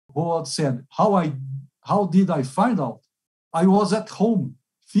Roald said, how did I find out? I was at home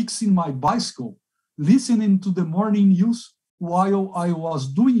fixing my bicycle, listening to the morning news while I was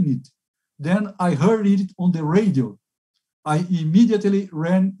doing it. Then I heard it on the radio. I immediately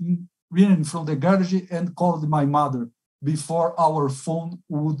ran from the garage and called my mother before our phone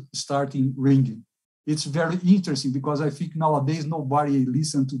would start ringing. It's very interesting because I think nowadays nobody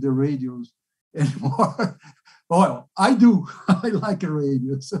listens to the radios anymore. Well, I do. I like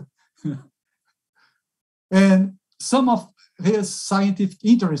radios. And some of his scientific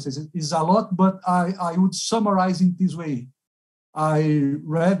interests is a lot, but I would summarize it this way. I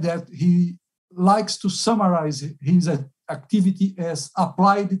read that he likes to summarize his activity as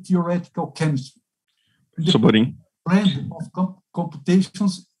applied theoretical chemistry. Soborim. Blend of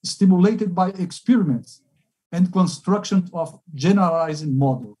computations stimulated by experiments and construction of generalized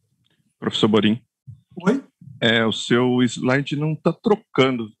models. Professor Borim. Oi? O seu slide não está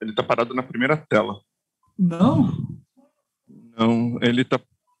trocando, ele está parado na primeira tela. Não? Não, ele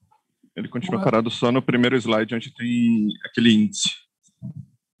continua parado só no primeiro slide, onde tem aquele índice.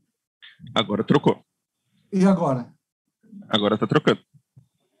 Agora trocou. E agora? Agora está trocando.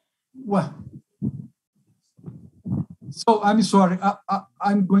 Ué. So, I'm sorry,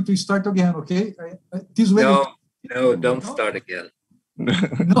 I'm going to start again, okay? This way. No, don't start again.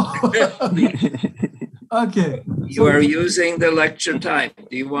 No. Okay. You are using the lecture time.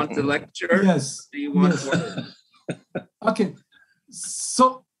 Do you want the lecture? Yes. Do you want yes. Okay.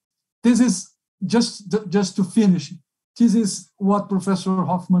 So this is just to finish. This is what Professor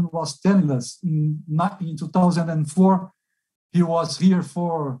Hoffman was telling us in 2004. He was here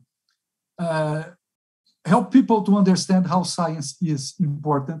for help people to understand how science is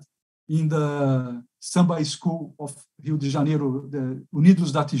important in the Samba School of Rio de Janeiro, the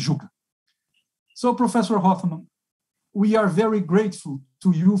Unidos da Tijuca. So, Professor Hoffman, we are very grateful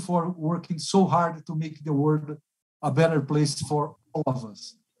to you for working so hard to make the world a better place for all of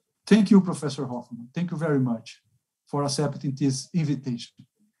us. Thank you, Professor Hoffman. Thank you very much for accepting this invitation.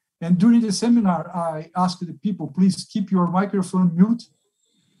 And during the seminar, I asked the people, please keep your microphone mute.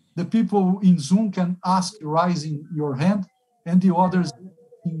 The people in Zoom can ask raising your hand, and the others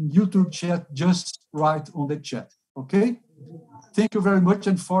in YouTube chat just write on the chat, okay? Thank you very much,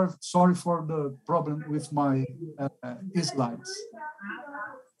 and sorry for the problem with my slides.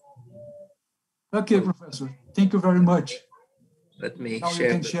 Okay, Professor, thank you very much. Let me now share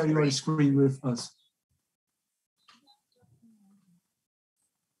you can share your screen with us.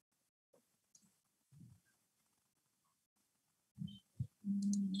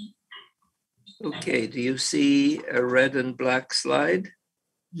 Okay, do you see a red and black slide?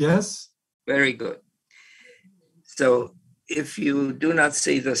 Yes. Very good. So if you do not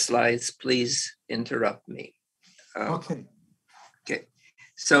see the slides, please interrupt me. Okay. Okay,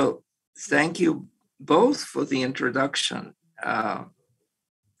 so thank you both for the introduction,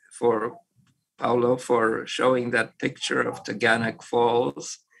 for Paulo for showing that picture of Taganrog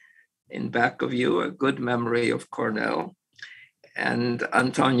Falls in back of you, a good memory of Cornell. And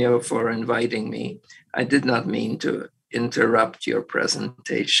Antonio for inviting me. I did not mean to interrupt your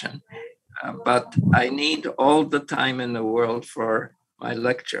presentation, but I need all the time in the world for my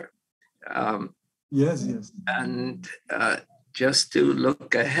lecture. Yes. And just to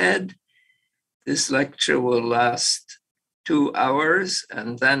look ahead, this lecture will last 2 hours,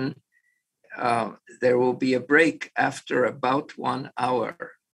 and then there will be a break after about 1 hour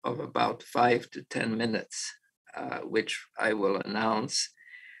of about 5 to 10 minutes. Which I will announce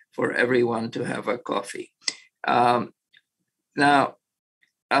for everyone to have a coffee. Now,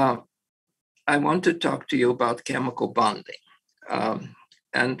 I want to talk to you about chemical bonding.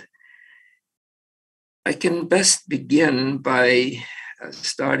 And I can best begin by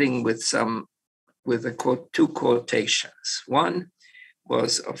starting with two quotations. One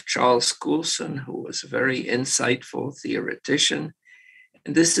was of Charles Coulson, who was a very insightful theoretician.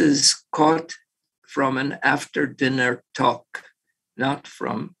 And this is caught from an after-dinner talk, not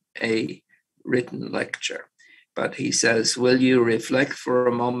from a written lecture. But he says, will you reflect for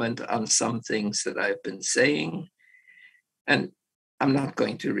a moment on some things that I've been saying? And I'm not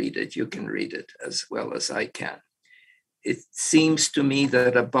going to read it. You can read it as well as I can. It seems to me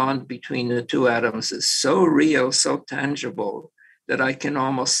that a bond between the two atoms is so real, so tangible, that I can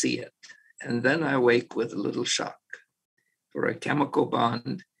almost see it. And then I wake with a little shock. For a chemical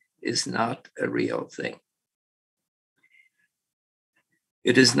bond is not a real thing.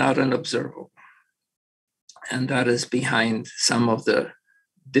 It is not an observable. And that is behind some of the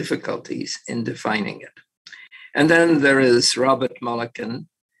difficulties in defining it. And then there is Robert Mulliken,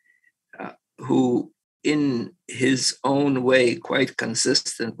 who in his own way, quite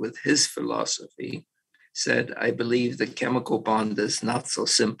consistent with his philosophy, said, I believe the chemical bond is not so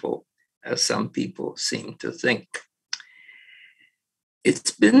simple as some people seem to think.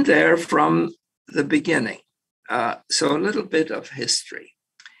 It's been there from the beginning. So a little bit of history.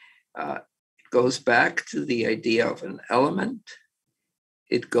 It goes back to the idea of an element.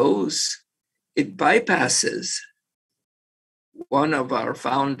 It bypasses one of our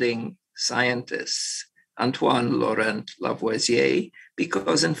founding scientists, Antoine Laurent Lavoisier,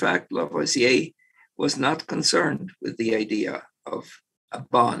 because in fact, Lavoisier was not concerned with the idea of a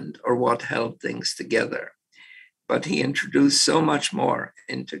bond or what held things together, but he introduced so much more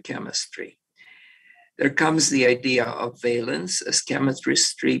into chemistry. There comes the idea of valence as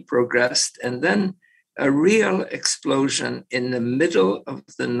chemistry progressed, and then a real explosion in the middle of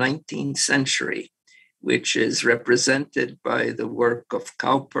the 19th century, which is represented by the work of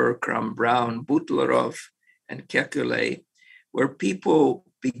Cowper, Crum-Brown, Butlerov, and Kekulé, where people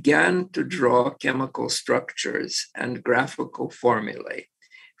began to draw chemical structures and graphical formulae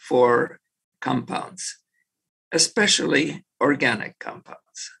for compounds, especially organic compounds.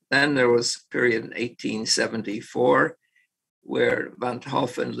 Then there was a period in 1874 where Van 't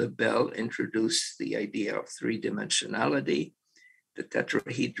Hoff and Nobel introduced the idea of three-dimensionality, the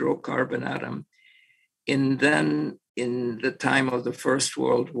tetrahedrocarbon atom. And then in the time of the First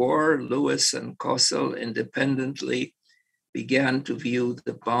World War, Lewis and Kossel independently began to view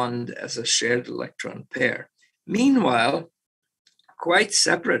the bond as a shared electron pair. Meanwhile, quite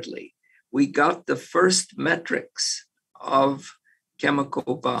separately, we got the first metrics of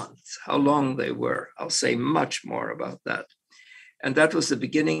chemical bonds, how long they were. I'll say much more about that. And that was the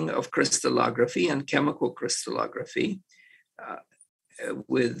beginning of crystallography and chemical crystallography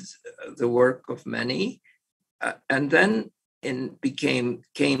with the work of many. And then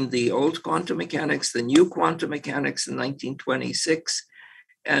came the old quantum mechanics, the new quantum mechanics in 1926,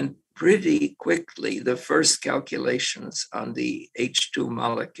 and pretty quickly the first calculations on the H2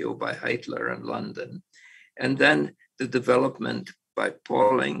 molecule by Heitler in London, and then the development by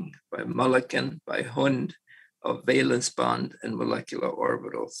Pauling, by Mulliken, by Hund of valence bond and molecular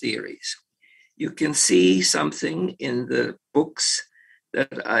orbital theories. You can see something in the books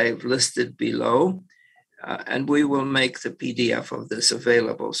that I've listed below. And we will make the PDF of this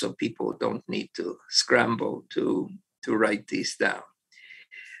available so people don't need to scramble to write these down.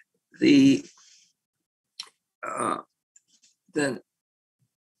 Then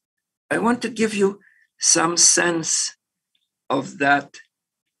I want to give you some sense of that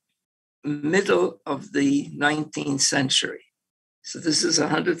middle of the 19th century. So this is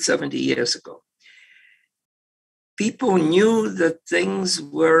 170 years ago. People knew that things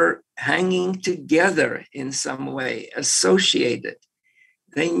were hanging together in some way, associated.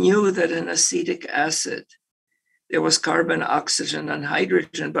 They knew that in acetic acid, there was carbon, oxygen, and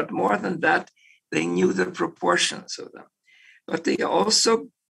hydrogen, but more than that, they knew the proportions of them. But they also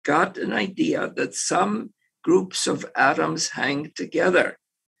got an idea that some groups of atoms hang together,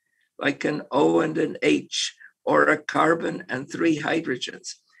 like an O and an H, or a carbon and three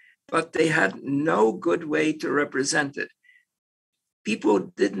hydrogens. But they had no good way to represent it.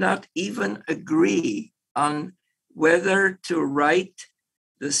 People did not even agree on whether to write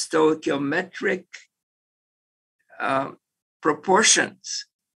the stoichiometric proportions.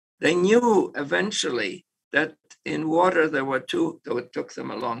 They knew eventually that in water there were two, though it took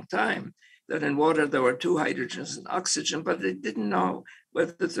them a long time, that in water there were two hydrogens and oxygen, but they didn't know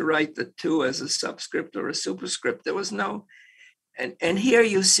whether to write the two as a subscript or a superscript. There was no, and here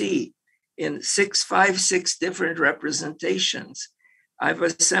you see in 6 different representations, I've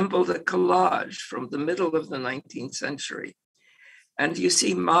assembled a collage from the middle of the 19th century. And you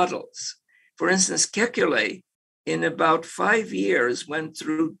see models. For instance, Kekulé, in about 5 years, went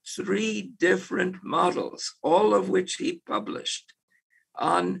through 3 different models, all of which he published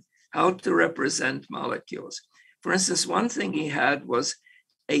on how to represent molecules. For instance, one thing he had was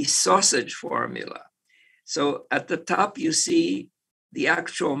a sausage formula. So at the top, you see the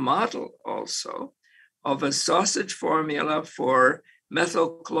actual model also of a sausage formula for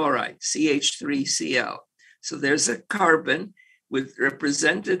methyl chloride, CH3Cl. So there's a carbon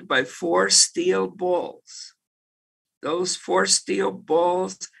represented by 4 steel balls. Those 4 steel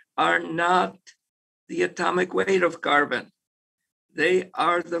balls are not the atomic weight of carbon. They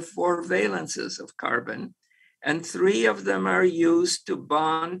are the 4 valences of carbon, and 3 of them are used to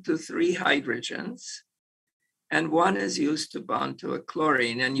bond to 3 hydrogens, and 1 is used to bond to a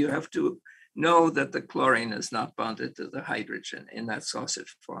chlorine, and you have to know that the chlorine is not bonded to the hydrogen in that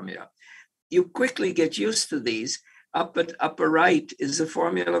sausage formula. You quickly get used to these. Up at upper right is a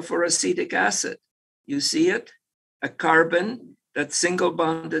formula for acetic acid. You see it? A carbon that's single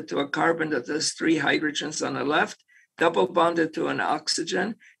bonded to a carbon that has 3 hydrogens on the left, double bonded to an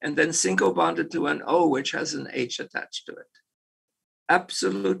oxygen, and then single bonded to an O, which has an H attached to it.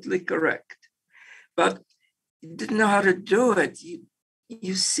 Absolutely correct. But you didn't know how to do it.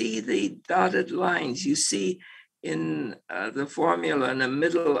 You see the dotted lines. You see in the formula in the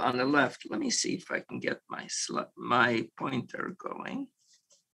middle on the left. Let me see if I can get my pointer going.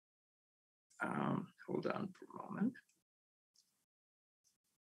 Hold on for a moment.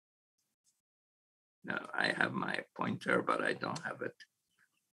 No, I have my pointer, but I don't have it.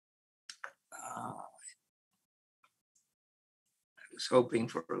 I was hoping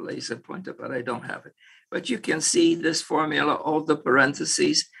for a laser pointer, but I don't have it. But you can see this formula, all the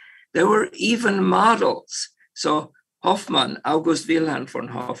parentheses. There were even models. So Hoffman, August Wilhelm von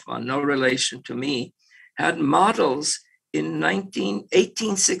Hoffman, no relation to me, had models in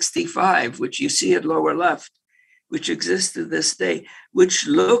 1865, which you see at lower left, which exist to this day, which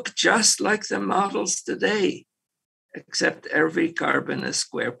look just like the models today, except every carbon is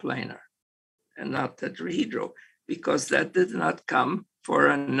square planar and not tetrahedral, because that did not come for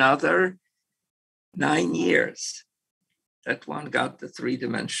another 9 years that one got the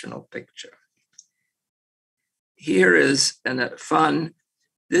 3-dimensional picture. Here is fun.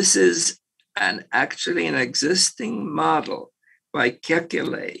 This is actually an existing model by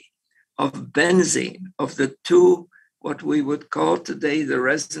Kekele of benzene, of the 2, what we would call today the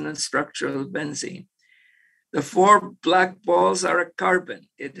resonance structure of benzene. The 4 black balls are a carbon.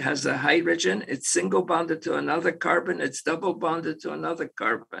 It has a hydrogen. It's single bonded to another carbon. It's double bonded to another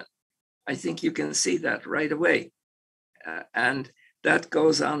carbon. I think you can see that right away. And that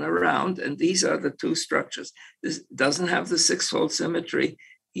goes on around. And these are the 2 structures. This doesn't have the 6-fold symmetry.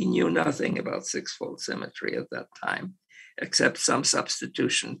 He knew nothing about 6-fold symmetry at that time, except some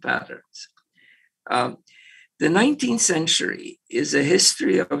substitution patterns. The 19th century is a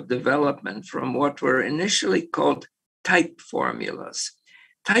history of development from what were initially called type formulas.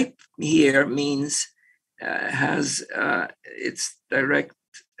 Type here means, has its direct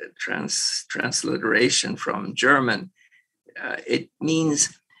transliteration from German. It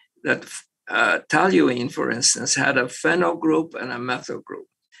means that toluene, for instance, had a phenyl group and a methyl group.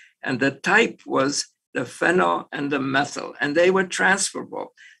 And the type was the phenyl and the methyl, and they were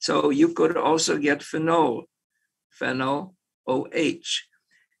transferable. So you could also get phenol OH.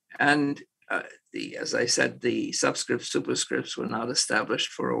 And as I said, the subscripts, superscripts were not established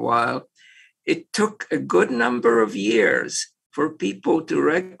for a while. It took a good number of years for people to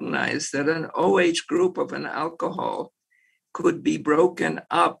recognize that an OH group of an alcohol could be broken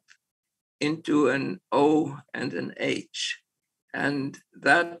up into an O and an H. And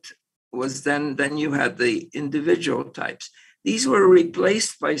that was then you had the individual types. These were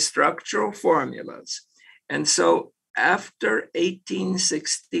replaced by structural formulas. And so after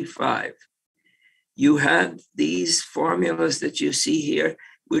 1865, you had these formulas that you see here,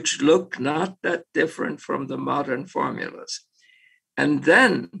 which look not that different from the modern formulas. And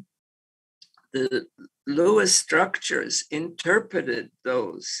then the Lewis structures interpreted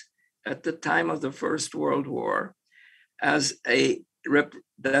those at the time of the First World War as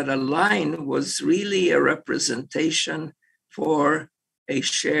that a line was really a representation for a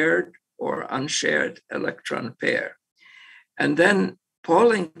shared or unshared electron pair. And then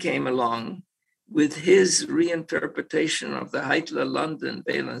Pauling came along with his reinterpretation of the Heitler-London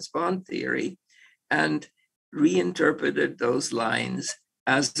valence bond theory and reinterpreted those lines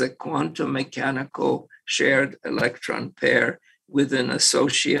as a quantum mechanical shared electron pair with an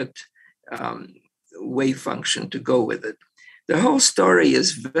associate wave function to go with it. The whole story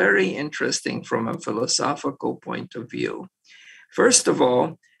is very interesting from a philosophical point of view. First of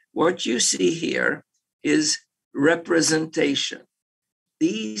all, what you see here is representation.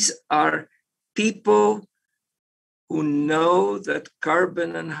 These are people who know that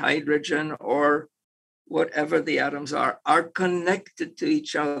carbon and hydrogen, or whatever the atoms are connected to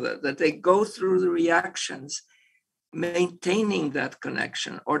each other, that they go through the reactions maintaining that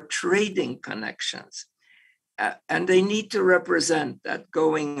connection or trading connections. And they need to represent that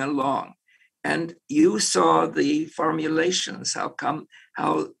going along. And you saw the formulations, how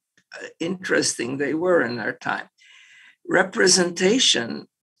interesting they were in their time. Representation,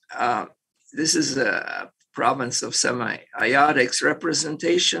 this is a province of semiotics.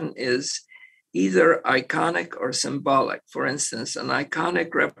 Representation is either iconic or symbolic. For instance, an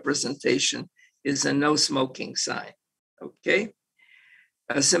iconic representation is a no smoking sign, okay?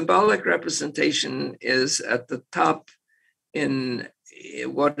 A symbolic representation is at the top in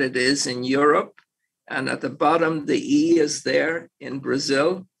what it is in Europe, and at the bottom, the E is there in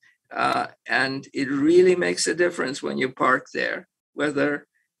Brazil. And it really makes a difference when you park there, whether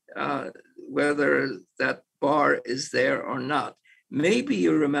that bar is there or not. Maybe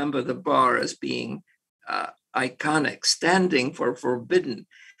you remember the bar as being iconic, standing for forbidden,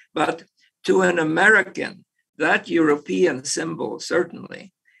 but to an American, that European symbol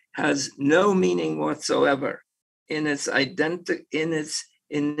certainly has no meaning whatsoever in its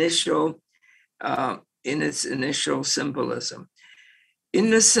initial symbolism. In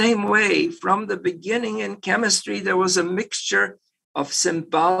the same way, from the beginning in chemistry, there was a mixture of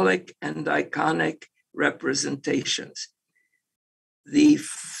symbolic and iconic representations. The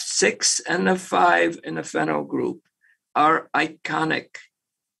 6 and the 5 in the phenyl group are iconic.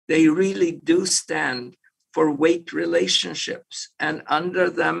 They really do stand for weight relationships, and under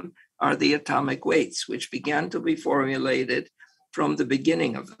them are the atomic weights, which began to be formulated from the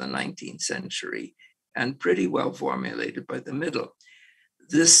beginning of the 19th century and pretty well formulated by the middle.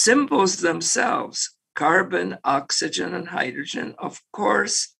 The symbols themselves, carbon, oxygen, and hydrogen, of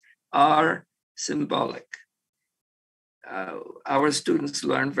course, are symbolic. Our students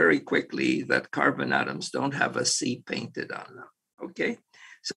learn very quickly that carbon atoms don't have a C painted on them, okay?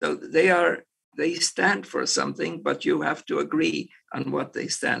 So they stand for something, but you have to agree on what they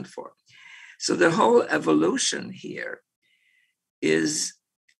stand for. So the whole evolution here is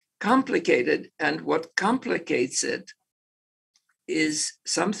complicated, and what complicates it is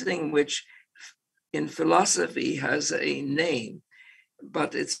something which in philosophy has a name,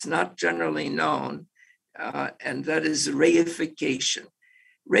 but it's not generally known, and that is reification.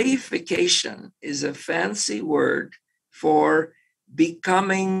 Reification is a fancy word for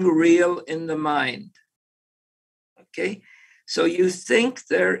becoming real in the mind. Okay, so you think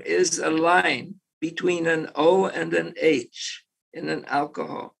there is a line between an O and an H in an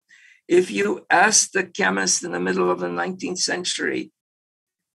alcohol. If you ask the chemist in the middle of the 19th century,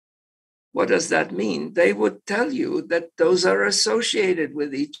 what does that mean? They would tell you that those are associated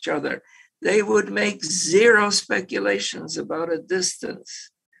with each other. They would make zero speculations about a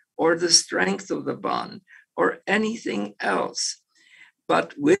distance or the strength of the bond or anything else.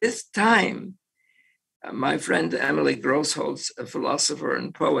 But with time, my friend Emily Grossholtz, a philosopher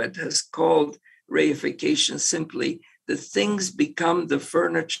and poet, has called reification simply the things become the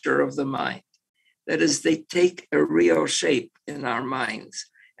furniture of the mind. That is, they take a real shape in our minds.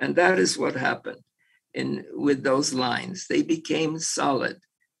 And that is what happened with those lines. They became solid.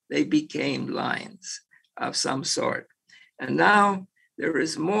 They became lines of some sort. And now there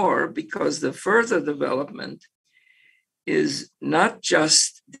is more, because the further development is not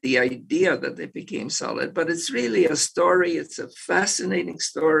just the idea that they became solid, but it's really a story. It's a fascinating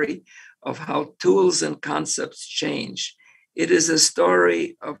story of how tools and concepts change. It is a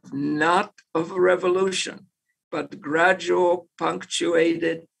story of not of a revolution, but gradual,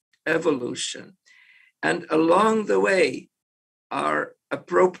 punctuated evolution. And along the way are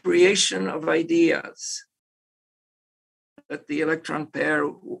appropriation of ideas, that the electron pair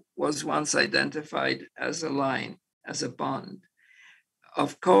was once identified as a line, as a bond,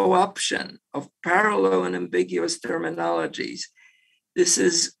 of co-option, of parallel and ambiguous terminologies.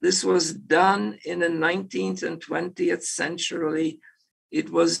 This was done in the 19th and 20th century. It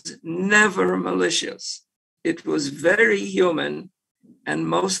was never malicious. It was very human and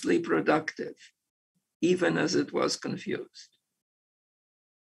mostly productive, even as it was confused.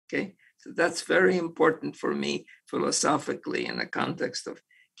 Okay, so that's very important for me philosophically in the context of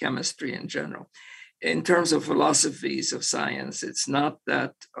chemistry in general. In terms of philosophies of science, it's not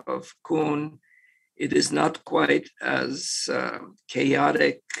that of Kuhn. It is not quite as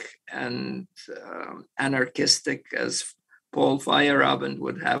chaotic and anarchistic as Paul Feyerabend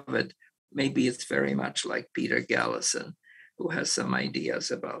would have it. Maybe it's very much like Peter Gallison, who has some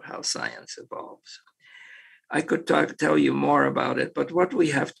ideas about how science evolves. I could tell you more about it, but what we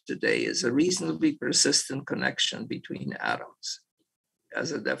have today is a reasonably persistent connection between atoms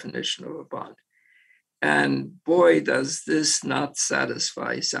as a definition of a bond. And boy, does this not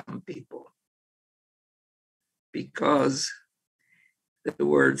satisfy some people, because the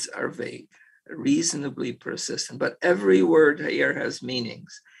words are vague, reasonably persistent, but every word here has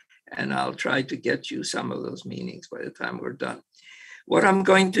meanings. And I'll try to get you some of those meanings by the time we're done. What I'm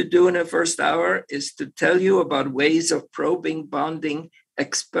going to do in the first hour is to tell you about ways of probing bonding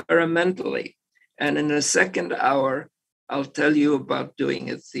experimentally. And in the second hour, I'll tell you about doing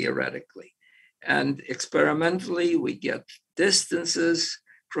it theoretically. And experimentally, we get distances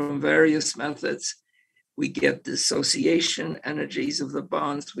from various methods. We get dissociation energies of the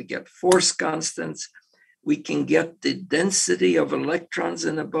bonds. We get force constants. We can get the density of electrons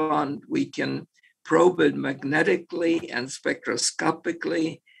in a bond. We can probe it magnetically and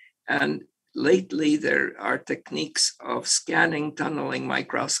spectroscopically And lately, there are techniques of scanning, tunneling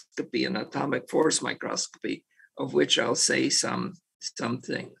microscopy, and atomic force microscopy, of which I'll say some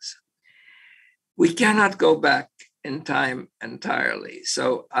things. We cannot go back in time entirely.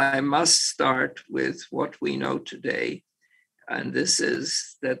 So I must start with what we know today. And this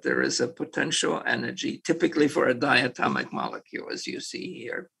is that there is a potential energy, typically for a diatomic molecule, as you see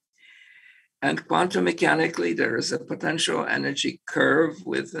here. And quantum mechanically, there is a potential energy curve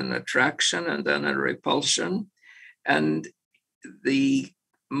with an attraction and then a repulsion. And the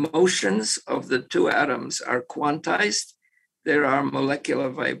motions of the two atoms are quantized. There are molecular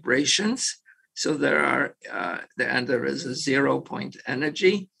vibrations. So there is a 0-point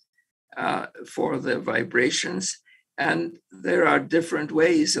energy for the vibrations. And there are different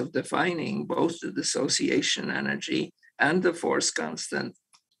ways of defining both the dissociation energy and the force constant,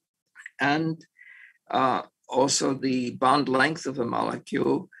 and also the bond length of a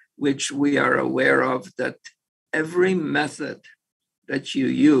molecule, which we are aware of that every method that you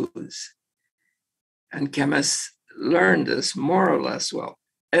use, and chemists learn this more or less well,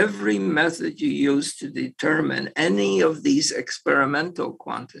 every method you use to determine any of these experimental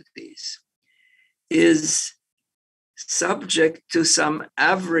quantities is subject to some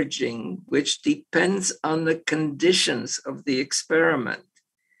averaging, which depends on the conditions of the experiment,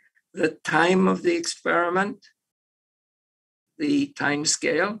 the time of the experiment, the time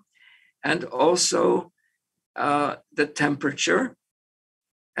scale, and also the temperature,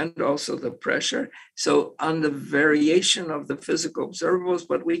 and also the pressure. So on the variation of the physical observables,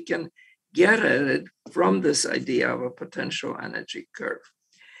 but we can get at it from this idea of a potential energy curve.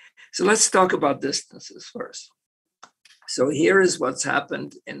 So let's talk about distances first. So here is what's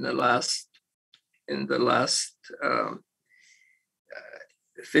happened in the last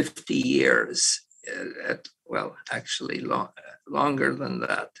 50 years, longer than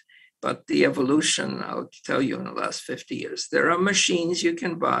that. But the evolution, I'll tell you, in the last 50 years. There are machines you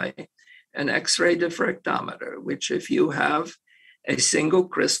can buy, an X-ray diffractometer, which if you have a single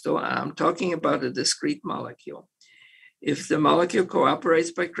crystal, and I'm talking about a discrete molecule, if the molecule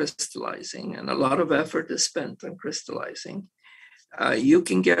cooperates by crystallizing, and a lot of effort is spent on crystallizing, you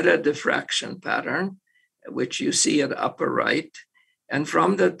can get a diffraction pattern, which you see at upper right. And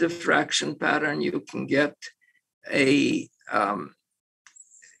from the diffraction pattern, you can get a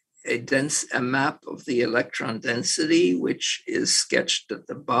map of the electron density, which is sketched at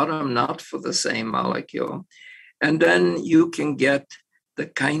the bottom, not for the same molecule. And then you can get the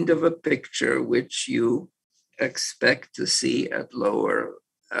kind of a picture which you expect to see at lower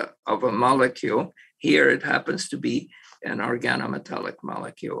of a molecule. Here it happens to be an organometallic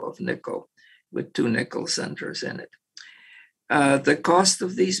molecule of nickel with 2 nickel centers in it. The cost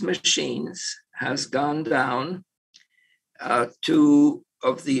of these machines has gone down to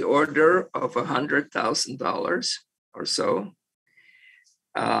of the order of $100,000 or so.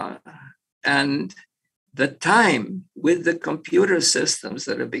 And the time with the computer systems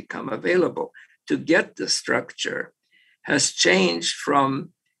that have become available to get the structure has changed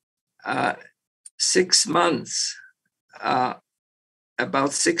from 6 months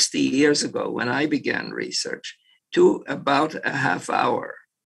about 60 years ago when I began research to about a half hour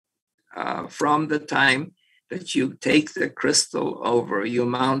from the time that you take the crystal over, you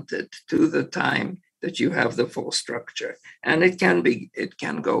mount it, to the time that you have the full structure. And it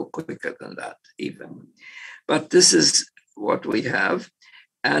can go quicker than that even. But this is what we have.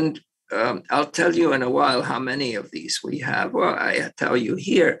 And I'll tell you in a while how many of these we have. Well, I tell you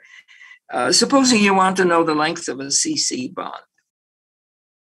here. Supposing you want to know the length of a CC bond,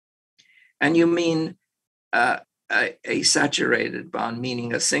 and you mean a saturated bond,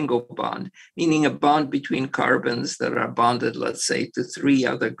 meaning a single bond, meaning a bond between carbons that are bonded, let's say, to 3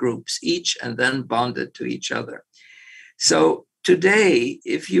 other groups each, and then bonded to each other. So today,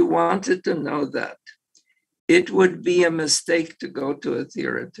 if you wanted to know that, it would be a mistake to go to a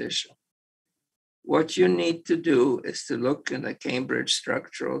theoretician. What you need to do is to look in a Cambridge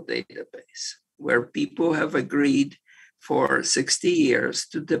structural database, where people have agreed for 60 years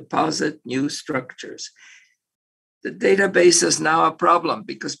to deposit new structures. The database is now a problem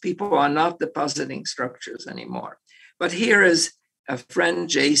because people are not depositing structures anymore. But here is a friend,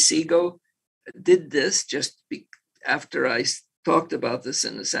 Jay Siegel, did this just after I talked about this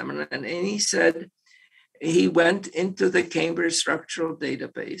in the seminar. And he said he went into the Cambridge structural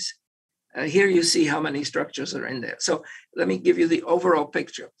database. Here you see how many structures are in there. So let me give you the overall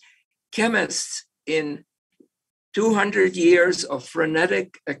picture. Chemists in 200 years of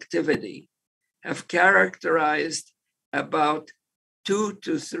frenetic activity have characterized about 2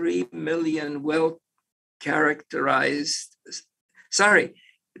 to 3 million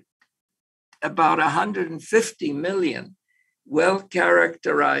about 150 million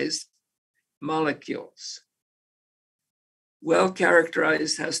well-characterized molecules.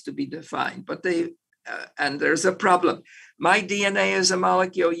 Well-characterized has to be defined, but and there's a problem. My DNA is a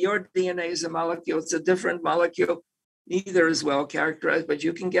molecule, your DNA is a molecule, it's a different molecule. Neither is well-characterized, but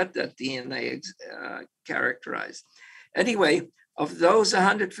you can get that DNA characterized. Anyway, of those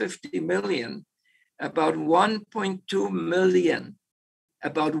 150 million, about 1.2 million,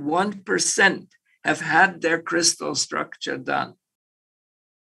 about 1% have had their crystal structure done.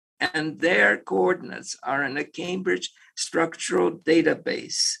 And their coordinates are in a Cambridge structural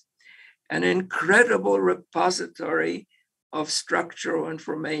database, an incredible repository of structural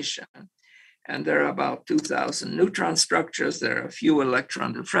information. And there are about 2,000 neutron structures. There are a few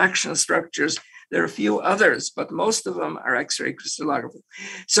electron diffraction structures. There are a few others, but most of them are X-ray crystallography.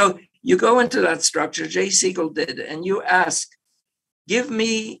 So you go into that structure, J. Siegel did, and you ask, give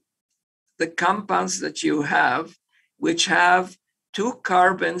me the compounds that you have, which have 2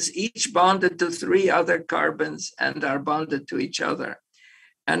 carbons, each bonded to 3 other carbons and are bonded to each other.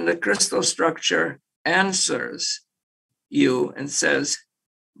 And the crystal structure answers you and says,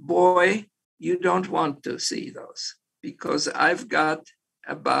 boy, you don't want to see those because I've got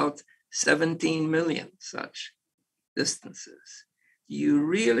about 17 million such distances. Do you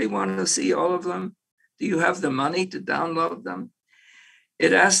really want to see all of them? Do you have the money to download them?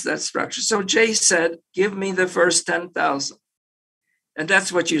 It asks that structure. So Jay said, give me the first 10,000. And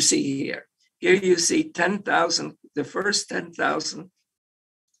that's what you see here. Here you see 10,000, the first 10,000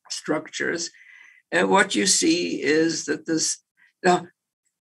 structures. And what you see is that now,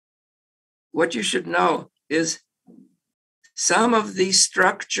 what you should know is some of these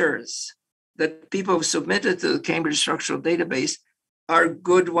structures that people have submitted to the Cambridge Structural Database are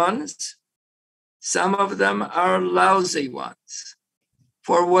good ones. Some of them are lousy ones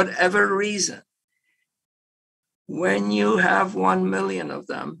for whatever reason. When you have 1 million of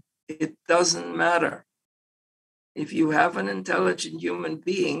them, it doesn't matter. If you have an intelligent human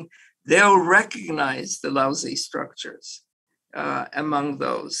being, they'll recognize the lousy structures among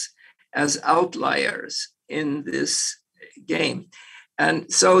those as outliers in this game. And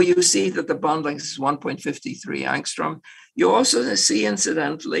so you see that the bond length is 1.53 angstrom. You also see,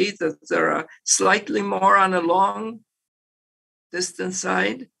 incidentally, that there are slightly more on a long distance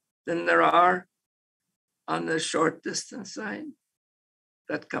side than there are on the short distance side.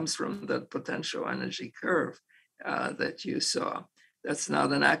 That comes from the potential energy curve that you saw. That's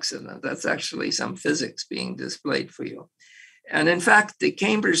not an accident. That's actually some physics being displayed for you. And in fact, the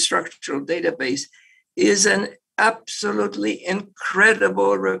Cambridge Structural Database is an absolutely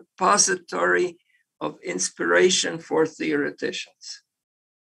incredible repository of inspiration for theoreticians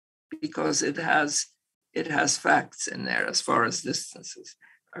because it has facts in there as far as distances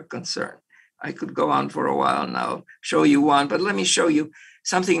are concerned. I could go on for a while now, show you one, but let me show you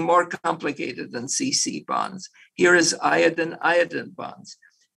something more complicated than CC bonds. Here is iodine-iodine bonds.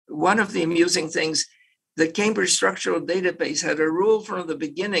 One of the amusing things, the Cambridge Structural Database had a rule from the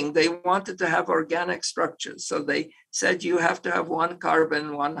beginning. They wanted to have organic structures. So they said you have to have 1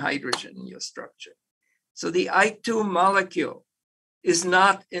 carbon, 1 hydrogen in your structure. So the I2 molecule is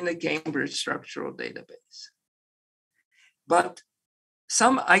not in the Cambridge Structural Database. But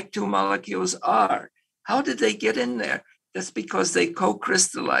some I2 molecules are. How did they get in there? That's because they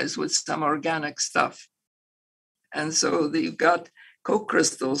co-crystallize with some organic stuff. And so you've got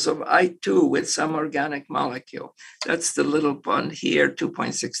co-crystals of I2 with some organic molecule. That's the little bond here,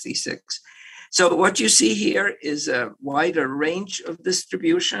 2.66. So what you see here is a wider range of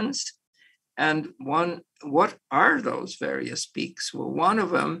distributions. And what are those various peaks? Well, one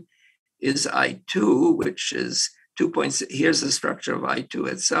of them is I2, which is 2.6. Here's the structure of I2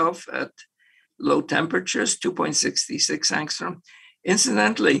 itself at low temperatures, 2.66 angstrom.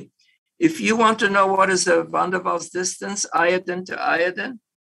 Incidentally, if you want to know what is the van der Waals distance, iodine to iodine,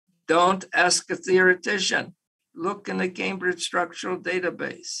 don't ask a theoretician. Look in the Cambridge Structural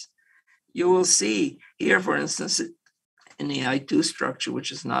Database. You will see here, for instance, in the I2 structure,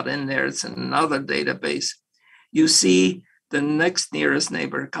 which is not in there, it's in another database, you see the next nearest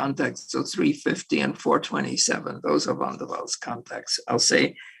neighbor contacts, so 350 and 427. Those are van der Waals contacts. I'll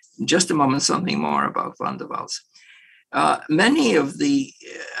say in just a moment something more about van der Waals. Many of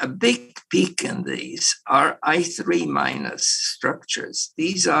a big peak in these are I3 minus structures.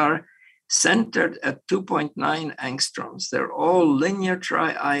 These are centered at 2.9 angstroms. They're all linear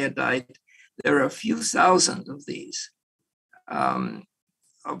triiodide. There are a few thousand of these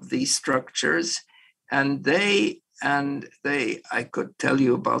structures, and I could tell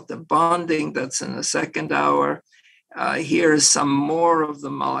you about the bonding that's in the second hour, Here is some more of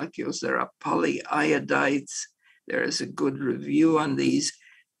the molecules. There are polyiodides. There is a good review on these.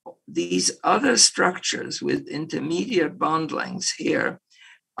 These other structures with intermediate bond lengths here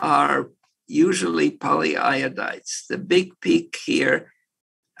are usually polyiodides. The big peak here,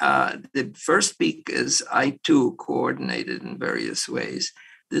 the first peak is I2 coordinated in various ways.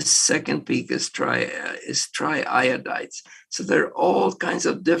 This second peak is triiodides. So there are all kinds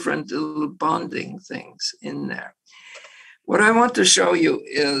of different little bonding things in there. What I want to show you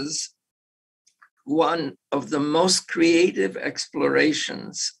is one of the most creative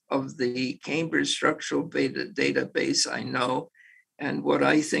explorations of the Cambridge Structural Database I know, and what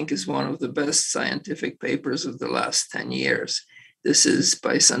I think is one of the best scientific papers of the last 10 years. This is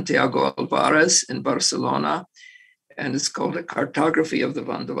by Santiago Alvarez in Barcelona, and it's called A Cartography of the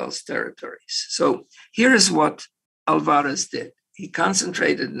Van der Waals Territories. So here is what Alvarez did. He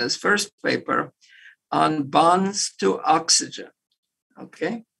concentrated in his first paper on bonds to oxygen,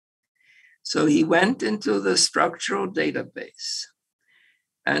 okay? So he went into the structural database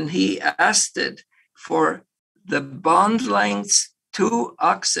and he asked it for the bond lengths to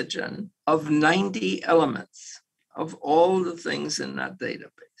oxygen of 90 elements of all the things in that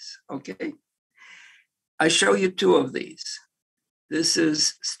database, okay? I show you two of these. This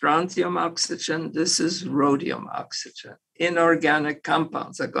is strontium oxygen, this is rhodium oxygen. Inorganic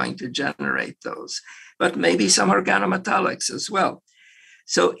compounds are going to generate those, but maybe some organometallics as well.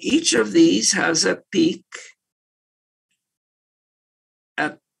 So each of these has a peak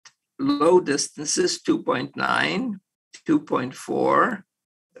at low distances, 2.9, 2.4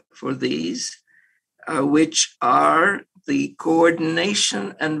 for these, which are the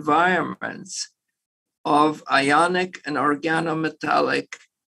coordination environments of ionic and organometallic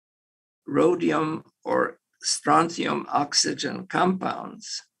rhodium or strontium oxygen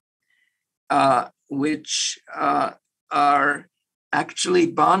compounds, which are actually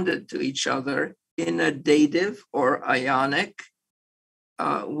bonded to each other in a dative or ionic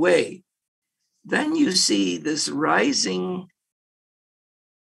way. Then you see this rising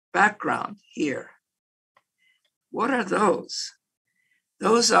background here. What are those?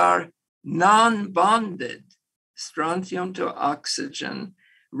 Those are non-bonded strontium to oxygen,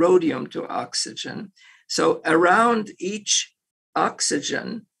 rhodium to oxygen. So around each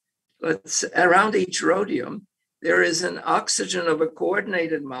oxygen, around each rhodium, there is an oxygen of a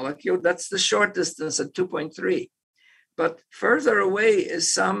coordinated molecule. That's the short distance at 2.3. But further away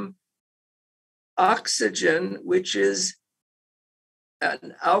is some oxygen, which is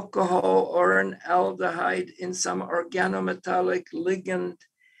an alcohol or an aldehyde in some organometallic ligand.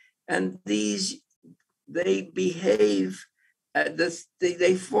 And these, they behave,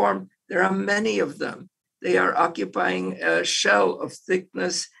 they form, there are many of them. They are occupying a shell of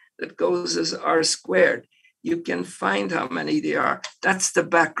thickness that goes as R squared. You can find how many there are. That's the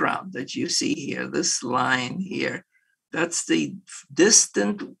background that you see here, this line here. That's the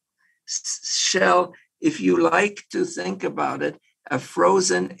distant shell, if you like to think about it, a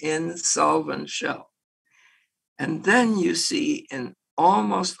frozen in solvent shell. And then you see in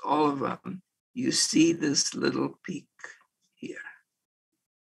almost all of them, you see this little peak here.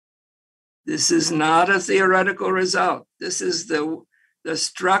 This is not a theoretical result. This is the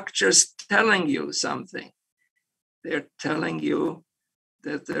structures telling you something. They're telling you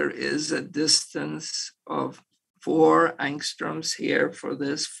that there is a distance of 4 angstroms here for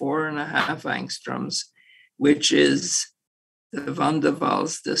this, 4.5 angstroms, which is the Van der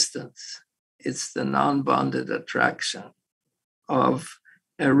Waals distance. It's the non-bonded attraction of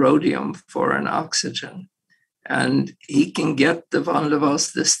a rhodium for an oxygen. And he can get the Van der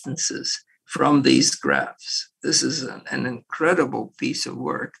Waals distances from these graphs. This is an incredible piece of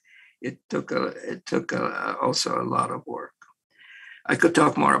work. It took also a lot of work. I could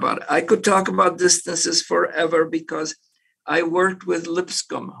talk more about it. I could talk about distances forever because I worked with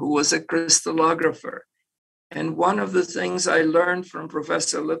Lipscomb, who was a crystallographer. And one of the things I learned from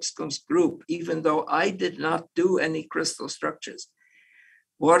Professor Lipscomb's group, even though I did not do any crystal structures,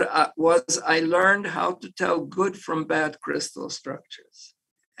 I learned how to tell good from bad crystal structures.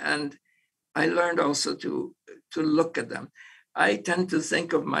 And I learned also to look at them. I tend to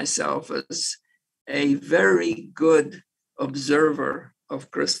think of myself as a very good observer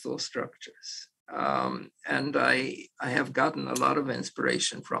of crystal structures. And I have gotten a lot of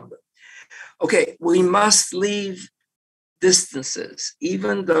inspiration from them. Okay, we must leave distances,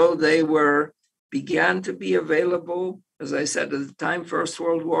 even though they began to be available. As I said, at the time, First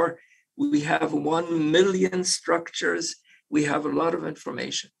World War, we have 1 million structures. We have a lot of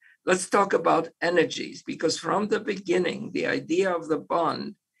information. Let's talk about energies, because from the beginning, the idea of the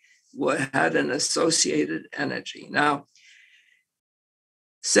bond had an associated energy. Now,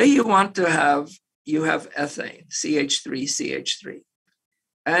 say you have ethane, CH3,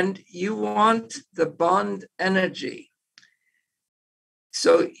 and you want the bond energy.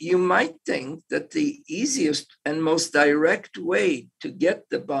 So you might think that the easiest and most direct way to get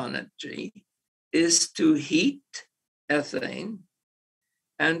the bond energy is to heat ethane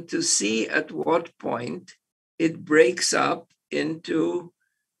and to see at what point it breaks up into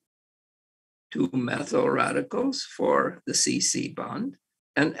two methyl radicals for the CC bond,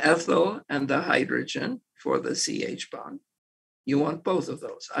 and ethyl and the hydrogen for the CH bond. You want both of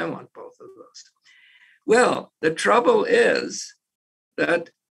those. I want both of those. Well, the trouble is that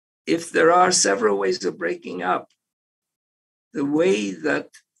if there are several ways of breaking up, the way that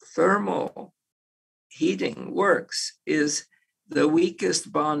thermal heating works is the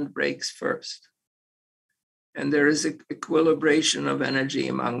weakest bond breaks first. And there is an equilibration of energy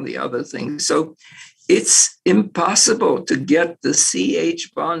among the other things. So it's impossible to get the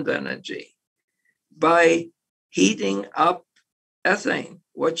CH bond energy by heating up ethane.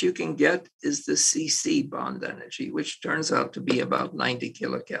 What you can get is the CC bond energy, which turns out to be about 90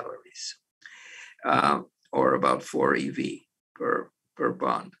 kilocalories, or about 4 eV per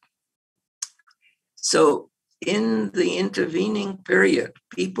bond. So in the intervening period,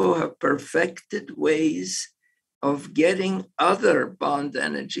 people have perfected ways of getting other bond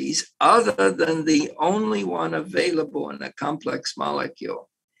energies other than the only one available in a complex molecule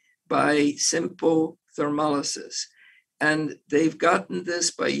by simple thermolysis. And they've gotten this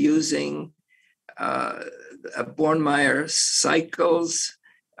by using Bornmeyer cycles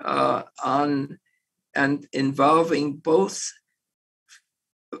and involving both,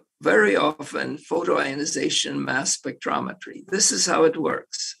 very often, photoionization mass spectrometry. This is how it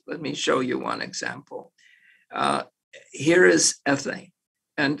works. Let me show you one example. Here is ethane.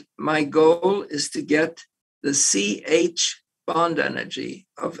 And my goal is to get the CH bond energy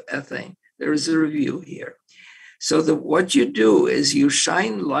of ethane. There is a review here. So what you do is you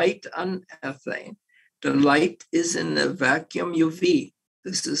shine light on ethane. The light is in the vacuum UV.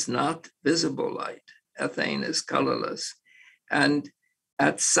 This is not visible light. Ethane is colorless. And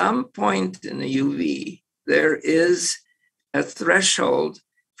at some point in the UV, there is a threshold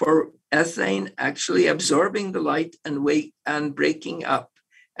for ethane actually absorbing the light and breaking up.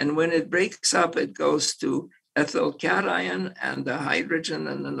 And when it breaks up, it goes to ethyl cation and the hydrogen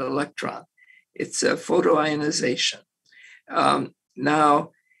and an electron. It's a photoionization.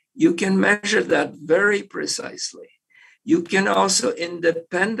 Now, you can measure that very precisely. You can also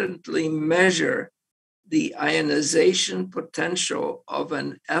independently measure the ionization potential of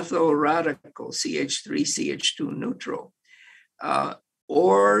an ethyl radical, CH3, CH2 neutral.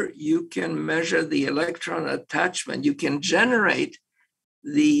 Or you can measure the electron attachment. You can generate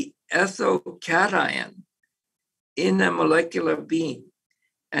the ethyl cation in a molecular beam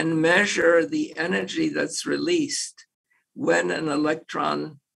and measure the energy that's released when an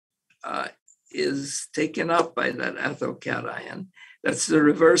electron is taken up by that ethyl cation. That's the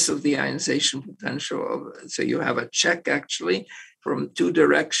reverse of the ionization potential. So you have a check actually from two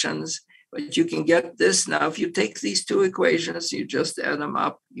directions, but you can get this now. If you take these two equations, you just add them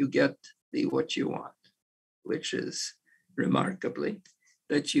up, you get what you want, which is remarkably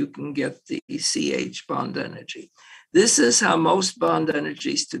that you can get the CH bond energy. This is how most bond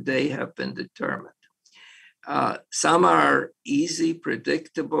energies today have been determined. Some are easy,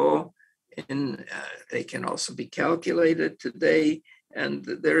 predictable, and they can also be calculated today. And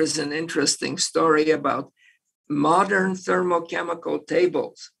there is an interesting story about modern thermochemical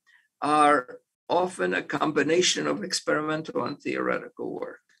tables are often a combination of experimental and theoretical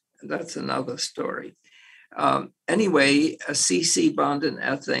work. And that's another story. Anyway, a CC bond in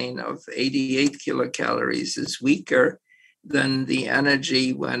ethane of 88 kilocalories is weaker than the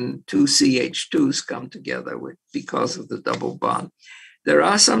energy when two CH2s come together because of the double bond. There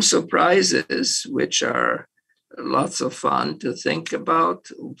are some surprises which are lots of fun to think about.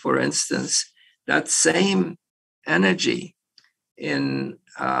 For instance, that same energy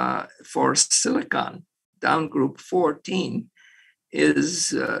for silicon, down group 14,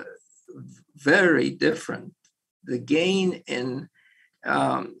 is very different. The gain in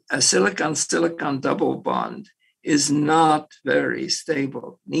a silicon-silicon double bond is not very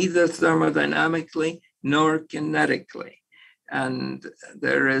stable, neither thermodynamically nor kinetically. And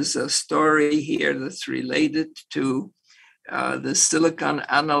there is a story here that's related to the silicon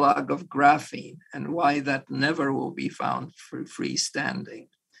analog of graphene and why that never will be found for freestanding.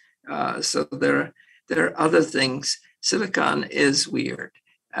 So there are other things. Silicon is weird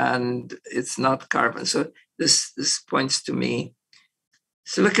and it's not carbon. So this points to me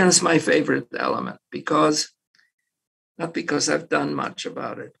Silicon is my favorite element not because I've done much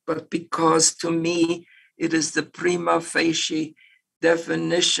about it, but because to me, it is the prima facie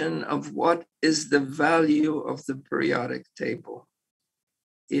definition of what is the value of the periodic table.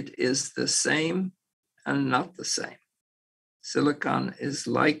 It is the same and not the same. Silicon is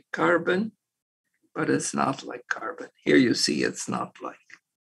like carbon, but it's not like carbon. Here you see it's not like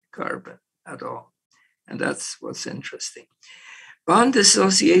carbon at all. And that's what's interesting. Bond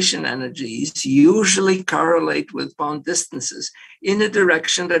dissociation energies usually correlate with bond distances in a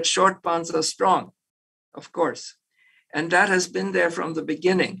direction that short bonds are strong, of course. And that has been there from the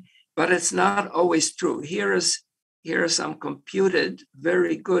beginning, but it's not always true. Here are some computed,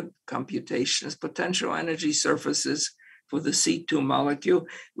 very good computations, potential energy surfaces for the C2 molecule,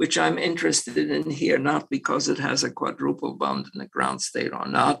 which I'm interested in here, not because it has a quadruple bond in the ground state or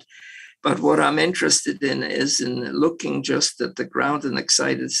not, but what I'm interested in is in looking just at the ground and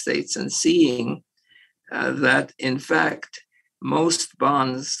excited states and seeing that, in fact, most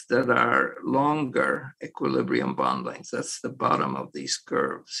bonds that are longer equilibrium bond lengths, that's the bottom of these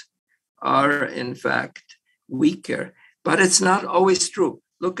curves, are in fact weaker. But it's not always true.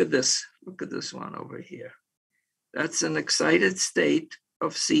 Look at this one over here. That's an excited state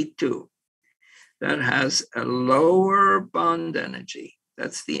of C2 that has a lower bond energy.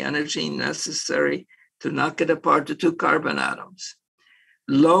 That's the energy necessary to knock it apart to two carbon atoms.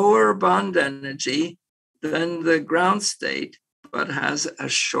 Lower bond energy than the ground state, but has a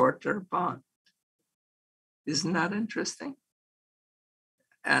shorter bond. Isn't that interesting?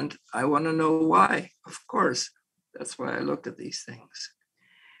 And I want to know why. Of course, that's why I look at these things.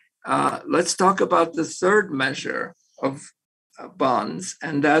 Let's talk about the third measure of bonds,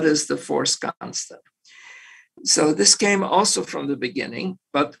 and that is the force constant. So this came also from the beginning,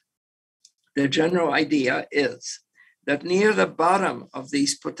 but the general idea is that near the bottom of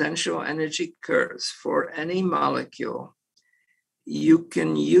these potential energy curves for any molecule, you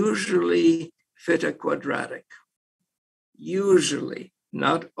can usually fit a quadratic. Usually,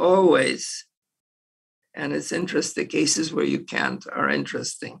 not always. And it's interesting, cases where you can't are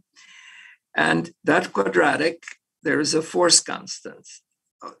interesting. And that quadratic, there is a force constant.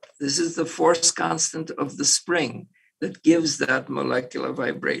 This is the force constant of the spring that gives that molecular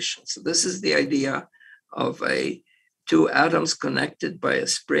vibration. So this is the idea of two atoms connected by a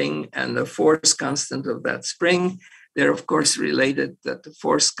spring and the force constant of that spring. They're of course related, that the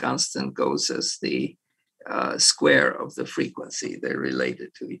force constant goes as the square of the frequency. They're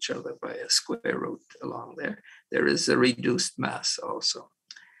related to each other by a square root along there. There is a reduced mass also.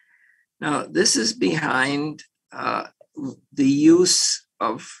 Now, this is behind the use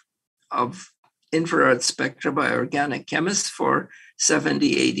of infrared spectra by organic chemists for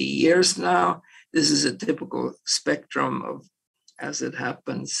 70, 80 years now. This is a typical spectrum of, as it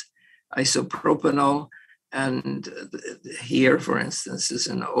happens, isopropanol. And here, for instance, is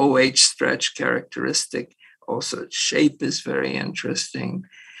an OH stretch characteristic. Also, its shape is very interesting.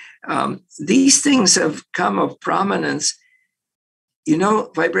 These things have come of prominence. You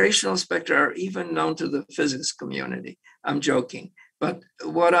know, vibrational spectra are even known to the physics community. I'm joking. But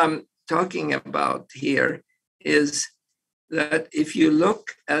what I'm talking about here is that if you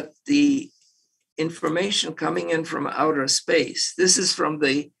look at the information coming in from outer space, this is from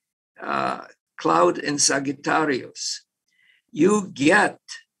the cloud in Sagittarius. You get,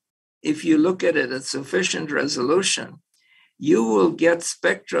 if you look at it at sufficient resolution, you will get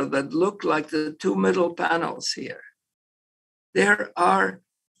spectra that look like the two middle panels here. There are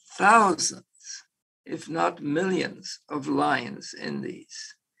thousands, if not millions, of lines in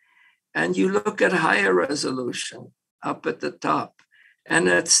these. And you look at higher resolution up at the top, and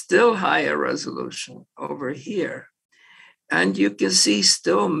it's still higher resolution over here. And you can see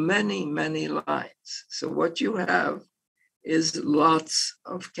still many, many lines. So what you have is lots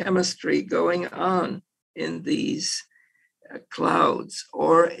of chemistry going on in these clouds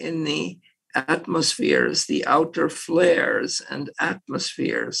or in the atmospheres, the outer flares and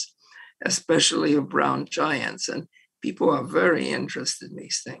atmospheres, especially of brown giants. And people are very interested in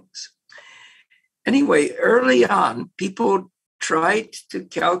these things. Anyway, early on, people tried to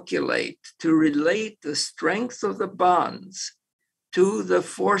calculate, to relate the strength of the bonds to the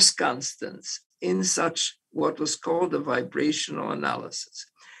force constants in such what was called a vibrational analysis.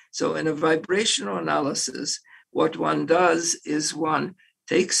 So in a vibrational analysis, what one does is one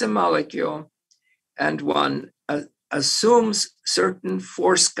takes a molecule and one assumes certain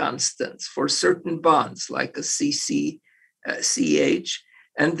force constants for certain bonds, like a CH,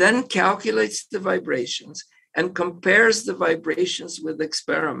 and then calculates the vibrations and compares the vibrations with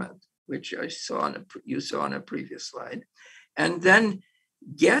experiment, which you saw on a previous slide, and then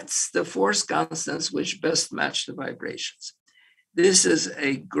gets the force constants which best match the vibrations. This is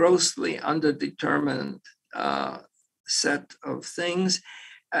a grossly underdetermined set of things.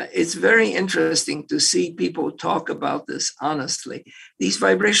 It's very interesting to see people talk about this honestly. These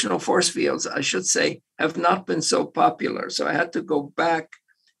vibrational force fields, I should say, have not been so popular. So I had to go back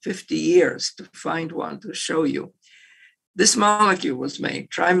 50 years to find one to show you. This molecule was made,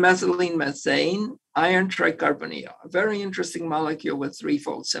 trimethylene methane, iron tricarbonyl, a very interesting molecule with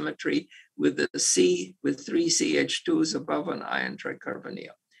threefold symmetry with a C with 3 CH2s above an iron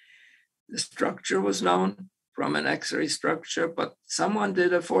tricarbonyl. The structure was known from an X-ray structure, but someone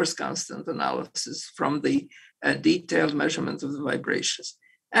did a force constant analysis from the detailed measurement of the vibrations.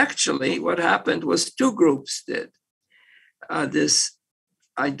 Actually, what happened was two groups did this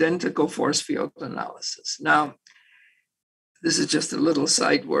identical force field analysis. Now, this is just a little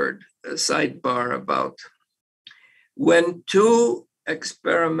sidebar about when two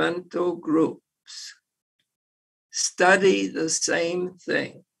experimental groups study the same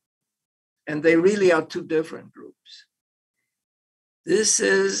thing, and they really are two different groups. This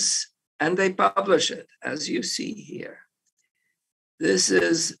is, and they publish it, as you see here. This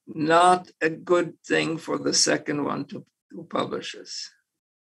is not a good thing for the second one to publish this.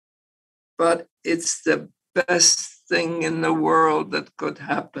 But it's the best thing in the world that could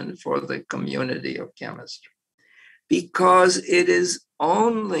happen for the community of chemistry, because it is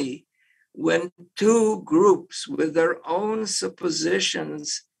only when two groups with their own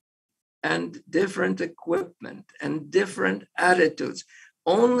suppositions and different equipment and different attitudes,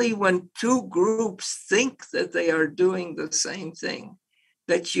 only when two groups think that they are doing the same thing,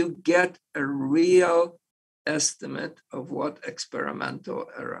 that you get a real estimate of what experimental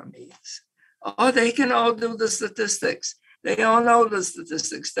error means. Oh, they can all do the statistics. They all know the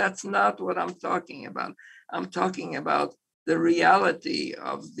statistics. That's not what I'm talking about. I'm talking about the reality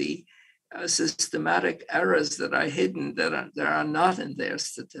of the systematic errors that are hidden, that are not in their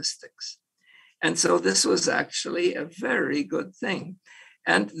statistics. And so this was actually a very good thing.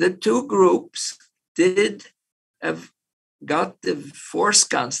 And the two groups got the force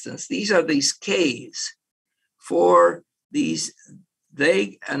constants. These are these Ks for these,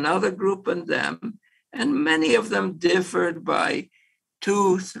 another group and them, and many of them differed by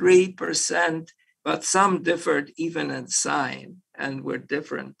 2-3%, but some differed even in sign and were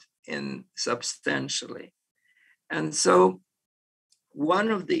different in substantially. And so one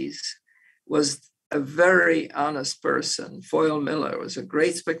of these was a very honest person. Foyle Miller was a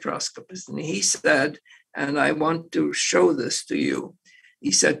great spectroscopist, and he said, and I want to show this to you,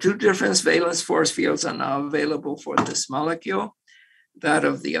 he said, two different valence force fields are now available for this molecule, that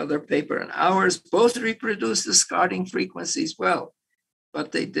of the other paper and ours. Both reproduce discarding frequencies well,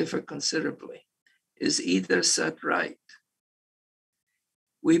 but they differ considerably. Is either set right?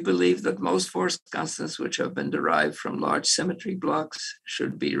 We believe that most force constants which have been derived from large symmetry blocks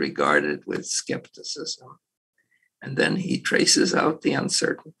should be regarded with skepticism. And then he traces out the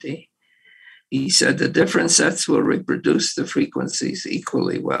uncertainty. He said the different sets will reproduce the frequencies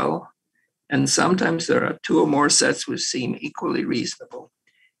equally well, and sometimes there are two or more sets which seem equally reasonable.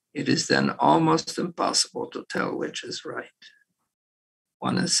 It is then almost impossible to tell which is right.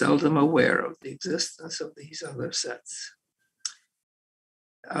 One is seldom aware of the existence of these other sets.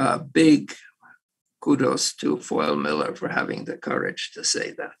 Big kudos to Foyle Miller for having the courage to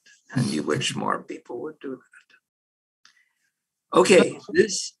say that, and you wish more people would do that. Okay,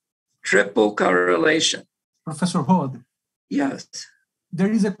 this triple correlation. Professor Roald. Yes.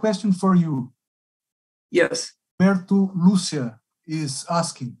 There is a question for you. Yes. Berto Lucia is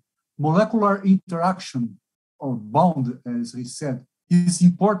asking, molecular interaction or bond, as he said, is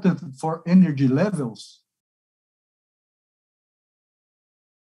important for energy levels?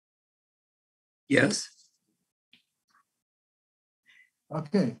 Yes.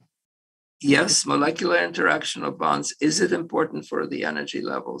 Okay. Yes, molecular interaction of bonds. Is it important for the energy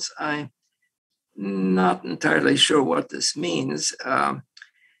levels? I'm not entirely sure what this means.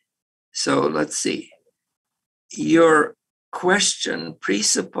 So let's see. Your question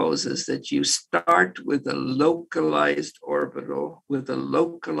presupposes that you start with a localized orbital, with a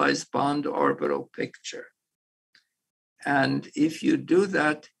localized bond orbital picture. And if you do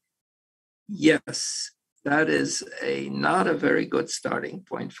that, yes, that is not a very good starting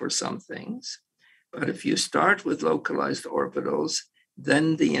point for some things. But if you start with localized orbitals,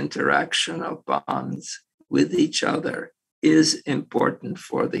 then the interaction of bonds with each other is important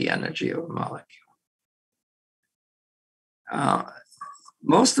for the energy of a molecule.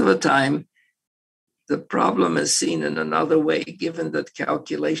 Most of the time, the problem is seen in another way, given that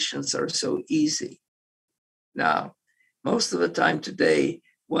calculations are so easy. Now, most of the time today,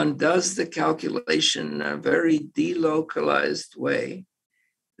 one does the calculation in a very delocalized way,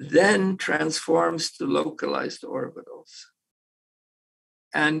 then transforms to localized orbitals.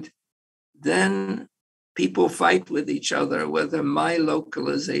 And then people fight with each other whether my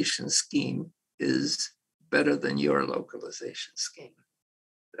localization scheme is better than your localization scheme.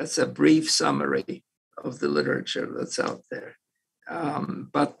 That's a brief summary of the literature that's out there.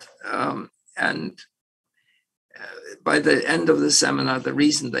 By the end of the seminar, the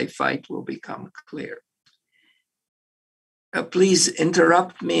reason they fight will become clear. Please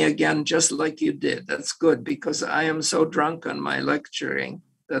interrupt me again, just like you did. That's good, because I am so drunk on my lecturing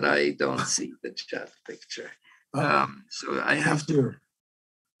that I don't see the chat picture. So I have to.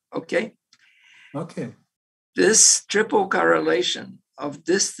 Okay. Okay. This triple correlation of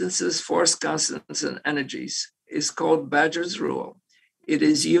distances, force constants, and energies is called Badger's rule. It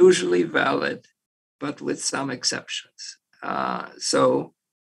is usually valid, but with some exceptions. So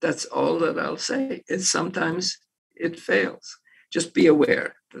that's all that I'll say. Sometimes it fails. Just be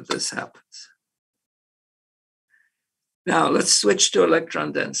aware that this happens. Now let's switch to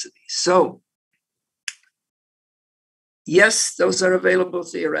electron density. So yes, those are available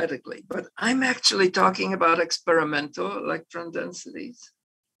theoretically, but I'm actually talking about experimental electron densities.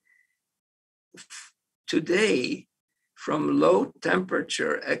 Today, from low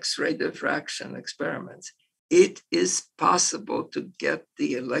temperature X-ray diffraction experiments, it is possible to get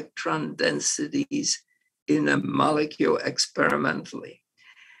the electron densities in a molecule experimentally.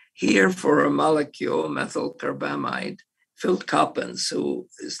 Here, for a molecule, methylcarbamide, Phil Coppens, who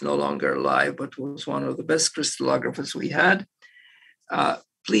is no longer alive, but was one of the best crystallographers we had.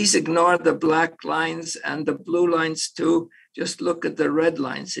 Please ignore the black lines and the blue lines too. Just look at the red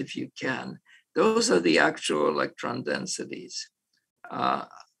lines if you can. Those are the actual electron densities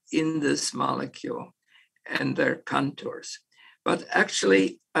in this molecule and their contours. But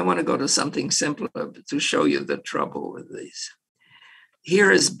actually, I want to go to something simpler to show you the trouble with these.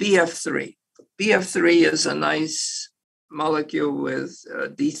 Here is BF3. BF3 is a nice molecule with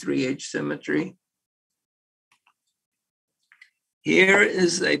D3H symmetry. Here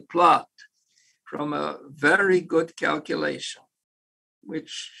is a plot from a very good calculation,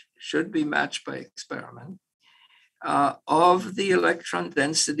 which should be matched by experiment, of the electron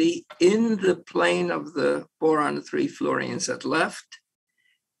density in the plane of the boron 3 fluorines at left,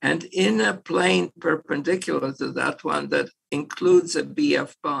 and in a plane perpendicular to that one that includes a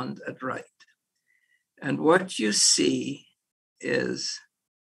BF bond at right. And what you see is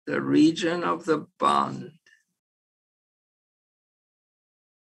the region of the bond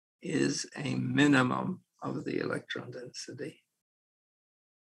is a minimum of the electron density,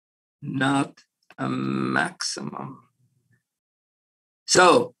 not a maximum.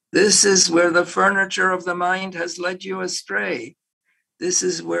 So this is where the furniture of the mind has led you astray. This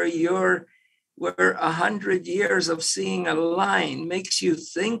is where 100 years of seeing a line makes you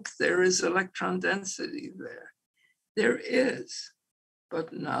think there is electron density there. There is,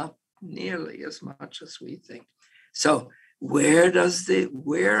 but not nearly as much as we think. So what are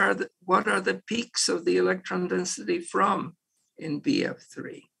the peaks of the electron density from in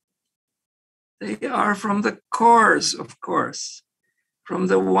BF3? They are from the cores, of course, from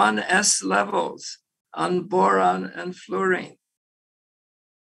the 1s levels on boron and fluorine,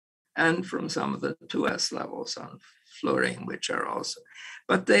 and from some of the 2s levels on fluorine, which are also,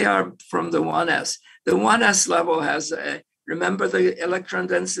 but they are from the 1s. The 1s level has remember the electron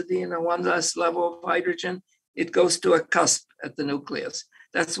density in a 1s level of hydrogen? It goes to a cusp at the nucleus.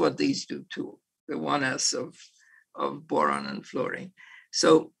 That's what these do too, the 1s of boron and fluorine.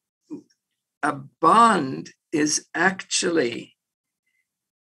 So a bond is actually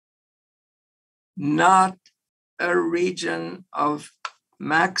not a region of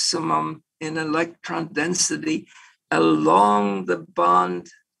maximum in electron density along the bond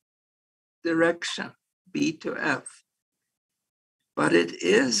direction, B to F. But it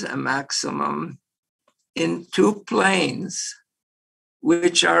is a maximum in two planes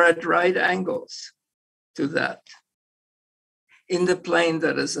which are at right angles to that. In the plane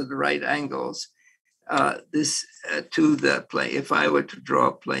that is at right angles to the plane. If I were to draw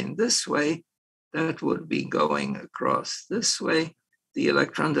a plane this way, that would be going across this way. The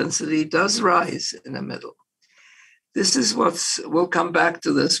electron density does rise in the middle. This is we'll come back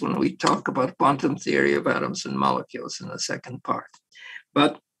to this when we talk about quantum theory of atoms and molecules in the second part.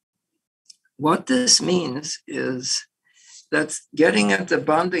 But what this means is that getting at the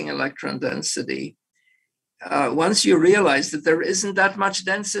bonding electron density, once you realize that there isn't that much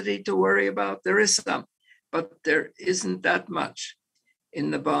density to worry about, there is some, but there isn't that much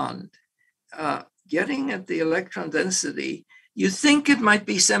in the bond. getting at the electron density, you think it might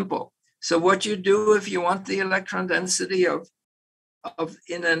be simple. So what you do if you want the electron density of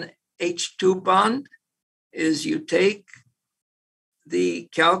in an H2 bond is you take the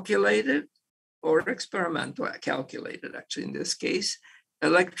calculated or experimental, calculated actually in this case,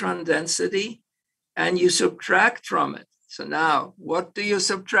 electron density, and you subtract from it. So now, what do you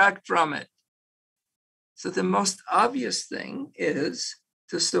subtract from it? So the most obvious thing is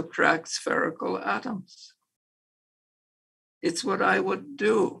to subtract spherical atoms. It's what I would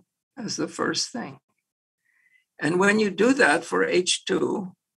do as the first thing. And when you do that for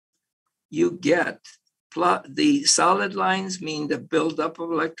H2, you get the solid lines mean the buildup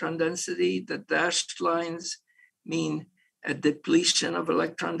of electron density. The dashed lines mean a depletion of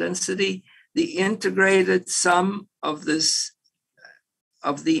electron density. The integrated sum of this,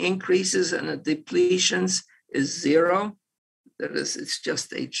 of the increases and the depletions is 0. That is, it's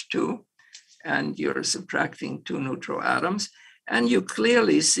just H2. And you're subtracting 2 neutral atoms. And you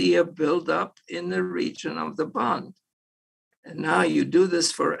clearly see a buildup in the region of the bond. And now you do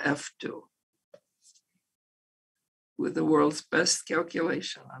this for F2 with the world's best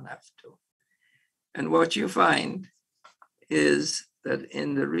calculation on F2. And what you find is that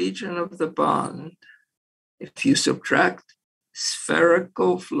in the region of the bond, if you subtract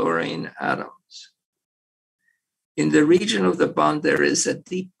spherical fluorine atoms, in the region of the bond, there is a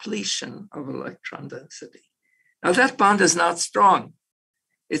depletion of electron density. Now that bond is not strong.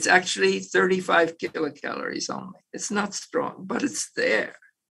 It's actually 35 kilocalories only. It's not strong, but it's there.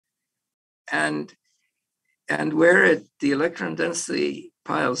 And where the electron density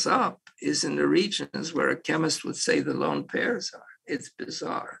piles up is in the regions where a chemist would say the lone pairs are. It's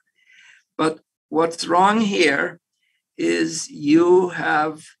bizarre. But what's wrong here is you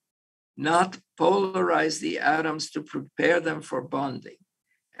have not polarized the atoms to prepare them for bonding.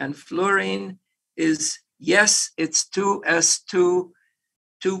 And fluorine is, yes, it's 2s2,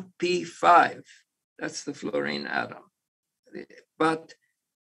 2p5. That's the fluorine atom. But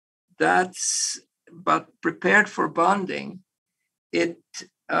prepared for bonding,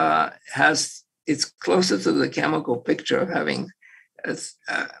 it's closer to the chemical picture of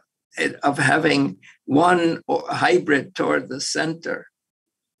having one hybrid toward the center,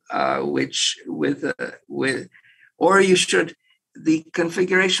 the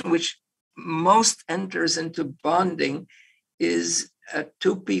configuration which most enters into bonding is a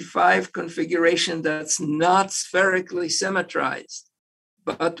 2p5 configuration that's not spherically symmetrized,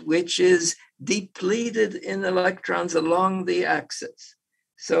 but which is depleted in electrons along the axis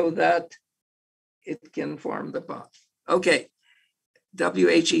so that it can form the bond. Okay,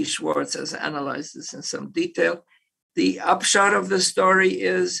 W.H.E. Schwartz has analyzed this in some detail. The upshot of the story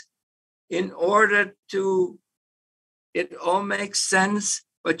is, in order to, it all makes sense,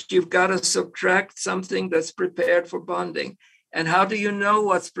 but you've got to subtract something that's prepared for bonding. And how do you know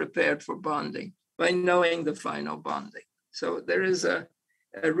what's prepared for bonding? By knowing the final bonding. So there is a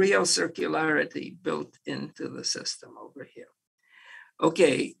real circularity built into the system over here.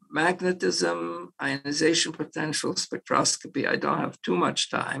 Okay, magnetism, ionization potential, spectroscopy. I don't have too much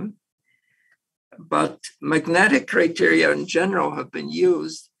time, but magnetic criteria in general have been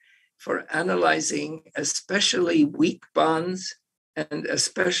used for analyzing especially weak bonds and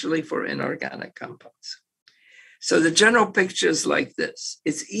especially for inorganic compounds. So the general picture is like this.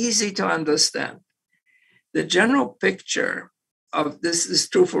 It's easy to understand. The general picture of this is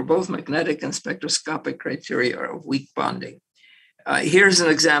true for both magnetic and spectroscopic criteria of weak bonding. Here's an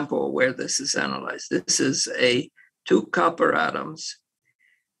example where this is analyzed. This is 2 copper atoms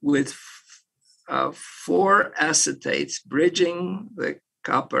with 4 acetates bridging the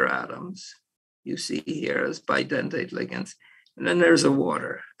copper atoms. You see here as bidentate ligands. And then there's a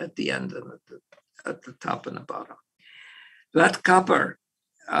water at the end and at the top and the bottom. That copper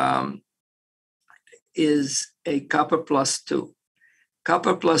is a copper plus 2.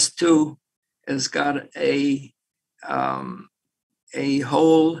 Copper plus 2 has got a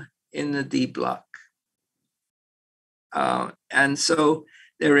hole in the D block. And so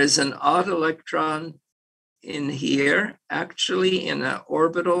there is an odd electron in here, actually in an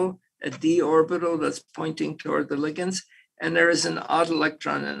orbital, a D orbital that's pointing toward the ligands, and there is an odd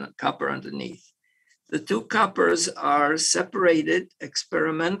electron in the copper underneath. The 2 coppers are separated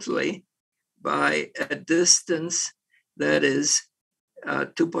experimentally by a distance that is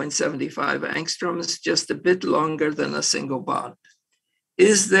 2.75 angstroms, just a bit longer than a single bond.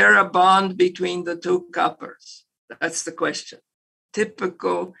 Is there a bond between the 2 coppers? That's the question.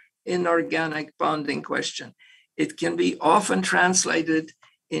 Typical inorganic bonding question. It can be often translated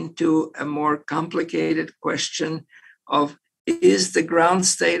into a more complicated question of, Is the ground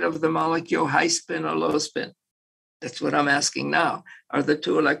state of the molecule high spin or low spin? That's what I'm asking now. Are the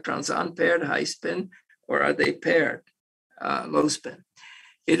two electrons unpaired, high spin, or are they paired, low spin?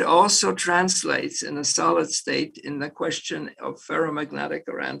 It also translates in a solid state in the question of ferromagnetic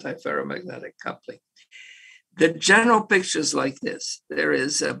or antiferromagnetic coupling. The general picture is like this. There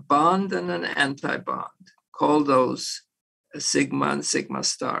is a bond and an antibond. Call those a sigma and sigma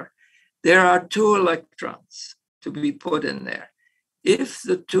star. There are two electrons to be put in there. If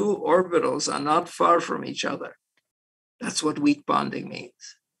the two orbitals are not far from each other, that's what weak bonding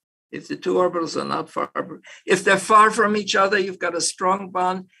means. If the two orbitals are not far, if they're far from each other, you've got a strong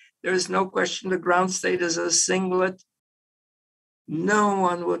bond. There is no question the ground state is a singlet. No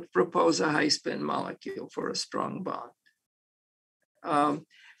one would propose a high spin molecule for a strong bond.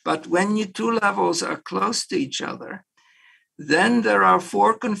 But when your two levels are close to each other, then there are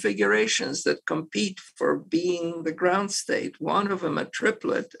four configurations that compete for being the ground state. One of them a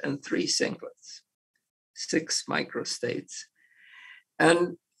triplet and three singlets, 6 microstates.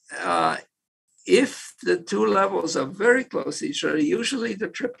 And if the two levels are very close to each other, usually the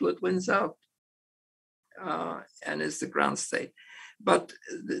triplet wins out and is the ground state. But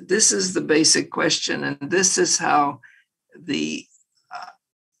this is the basic question, and this is how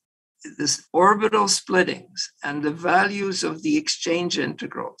this orbital splittings and the values of the exchange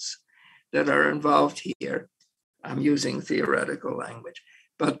integrals that are involved here. I'm using theoretical language,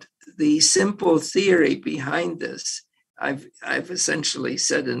 but the simple theory behind this, I've essentially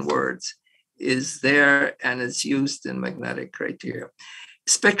said in words, is there, and it's used in magnetic criteria.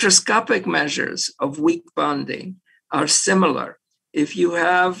 Spectroscopic measures of weak bonding are similar. If you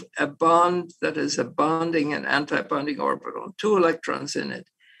have a bond that is a bonding and anti-bonding orbital, 2 electrons in it,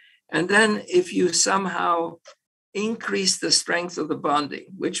 and then if you somehow increase the strength of the bonding,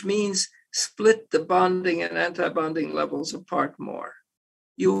 which means split the bonding and anti-bonding levels apart more,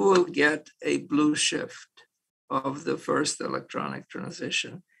 you will get a blue shift of the first electronic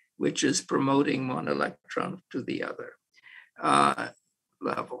transition, which is promoting one electron to the other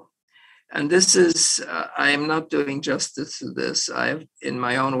level. And this is, I am not doing justice to this. In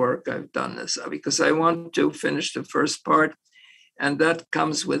my own work, I've done this because I want to finish the first part. And that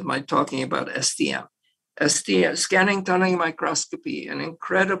comes with my talking about STM. STM, scanning tunneling microscopy, an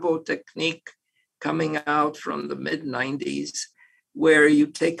incredible technique coming out from the mid-90s, where you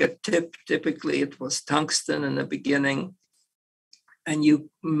take a tip, typically it was tungsten in the beginning, and you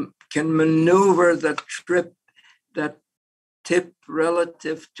can maneuver that tip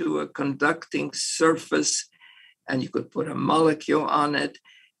relative to a conducting surface, and you could put a molecule on it,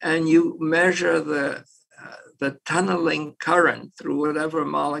 and you measure the tunneling current through whatever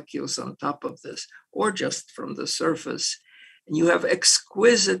molecules on top of this, or just from the surface. And you have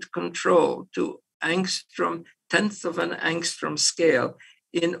exquisite control to angstrom, 10th of an angstrom scale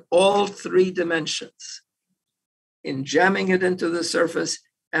in all 3 dimensions, in jamming it into the surface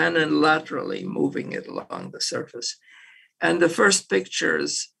and in laterally moving it along the surface. And the first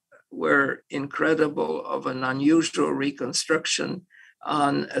pictures were incredible of an unusual reconstruction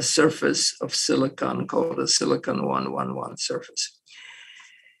on a surface of silicon called a silicon 111 surface.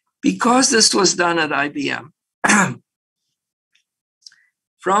 Because this was done at IBM,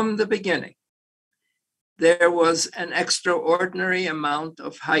 from the beginning, there was an extraordinary amount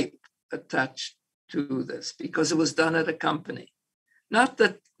of hype attached to this because it was done at a company. Not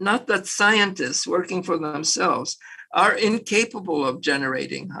that scientists working for themselves are incapable of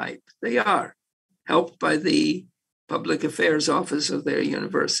generating hype. They are, helped by the public affairs office of their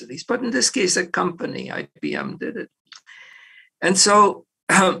universities. But in this case, a company, IBM, did it. And so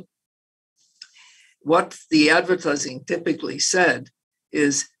what the advertising typically said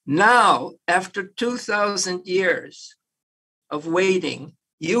is, now, after 2,000 years of waiting,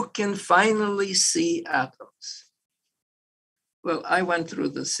 you can finally see atoms. Well, I went through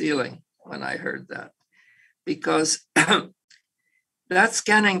the ceiling when I heard that, because that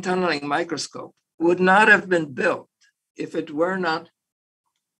scanning tunneling microscope would not have been built if it were not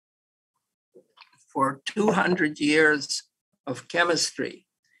for 200 years of chemistry,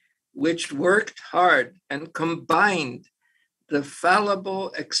 which worked hard and combined the fallible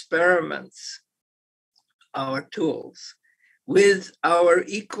experiments, our tools, with our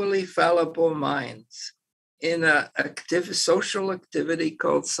equally fallible minds in an social activity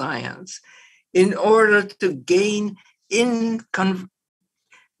called science, in order to gain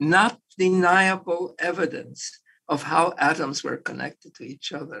not deniable evidence of how atoms were connected to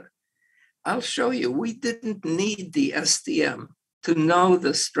each other. I'll show you, we didn't need the STM to know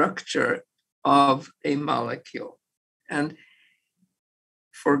the structure of a molecule. And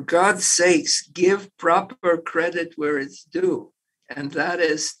for God's sakes, give proper credit where it's due. And that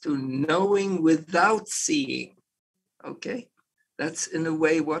is to knowing without seeing. Okay? That's in a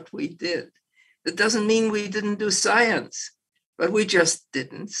way what we did. That doesn't mean we didn't do science, but we just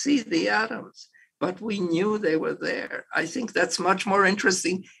didn't see the atoms. But we knew they were there. I think that's much more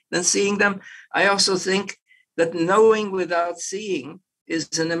interesting than seeing them. I also think that knowing without seeing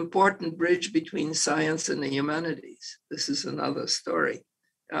is an important bridge between science and the humanities. This is another story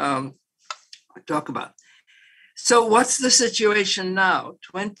I talk about. So what's the situation now,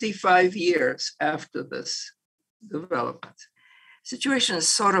 25 years after this development? Situation is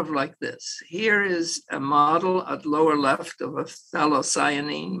sort of like this. Here is a model at lower left of a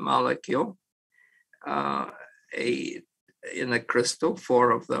phthalocyanine molecule in a crystal,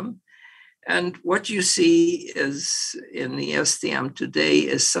 4 of them. And what you see is in the STM today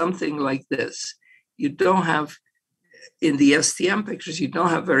is something like this. You don't have, in the STM pictures, you don't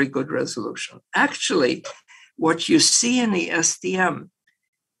have very good resolution. Actually, what you see in the STM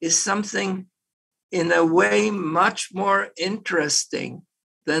is something in a way much more interesting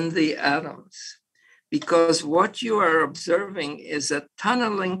than the atoms, because what you are observing is a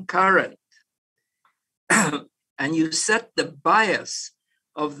tunneling current, and you set the bias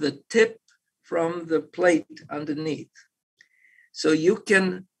of the tip from the plate underneath. So you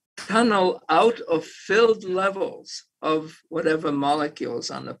can tunnel out of filled levels of whatever molecules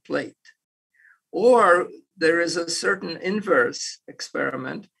on the plate. Or there is a certain inverse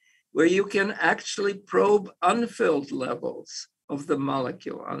experiment where you can actually probe unfilled levels of the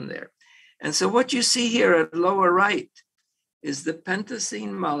molecule on there. And so what you see here at lower right is the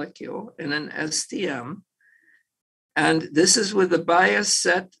pentacene molecule in an STM. And this is with a bias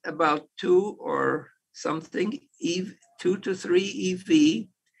set about 2 or something, 2 to 3 EV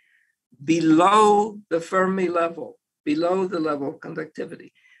below the Fermi level, below the level of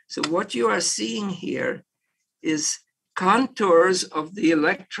conductivity. So what you are seeing here is contours of the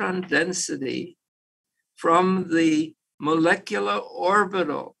electron density from the molecular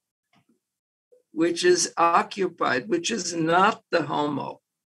orbital, which is occupied, which is not the HOMO,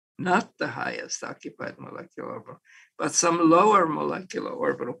 not the highest occupied molecular orbital, but some lower molecular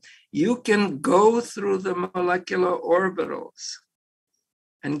orbital. You can go through the molecular orbitals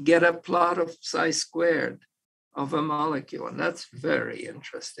and get a plot of psi squared of a molecule, and that's very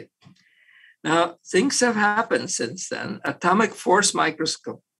interesting. Now, things have happened since then. Atomic force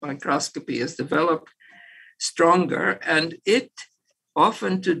microscopy has developed stronger, and it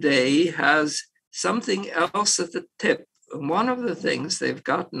often today has something else at the tip. And one of the things they've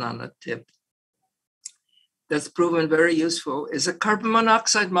gotten on the tip that's proven very useful is a carbon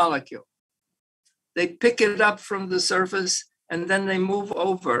monoxide molecule. They pick it up from the surface and then they move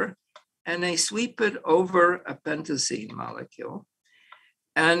over and they sweep it over a pentacene molecule.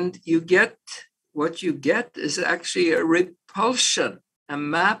 And you get, what you get is actually a repulsion, a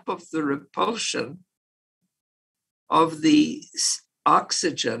map of the repulsion of the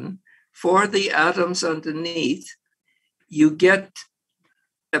oxygen for the atoms underneath. You get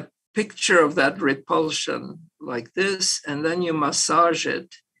a picture of that repulsion like this, and then you massage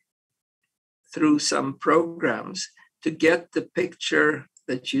it through some programs to get the picture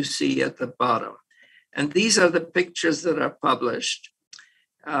that you see at the bottom. And these are the pictures that are published.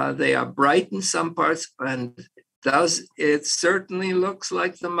 They are bright in some parts, and it certainly looks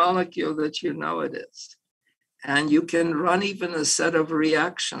like the molecule that you know it is. And you can run even a set of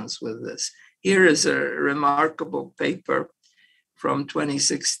reactions with this. Here is a remarkable paper from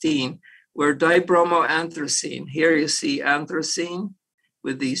 2016 where dibromoanthracene, here you see anthracene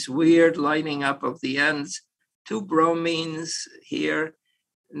with these weird lining up of the ends, 2 bromines here,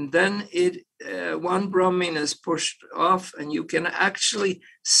 and then one bromine is pushed off and you can actually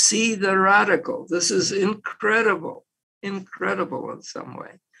see the radical. This is incredible, incredible in some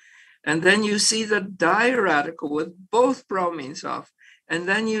way. And then you see the diradical with both bromines off. And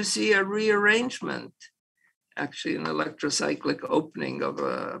then you see a rearrangement, actually an electrocyclic opening of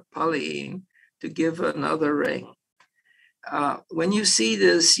a polyene to give another ring. When you see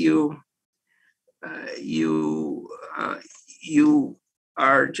this, you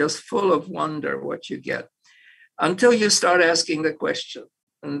are just full of wonder what you get until you start asking the question.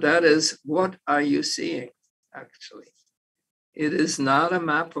 And that is, what are you seeing actually? It is not a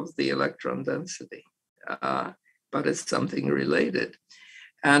map of the electron density, but it's something related.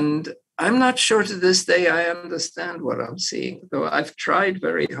 And I'm not sure to this day I understand what I'm seeing, though I've tried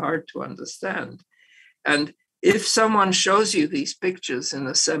very hard to understand. And if someone shows you these pictures in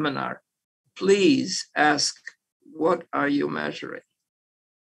a seminar, please ask, what are you measuring?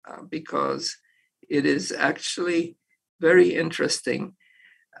 Because it is actually very interesting.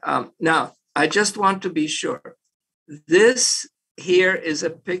 Now, I just want to be sure. This here is a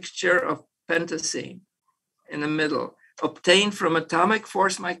picture of pentacene in the middle, obtained from atomic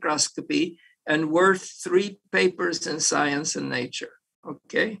force microscopy and worth 3 papers in Science and Nature,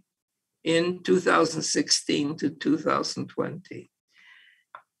 okay, in 2016 to 2020.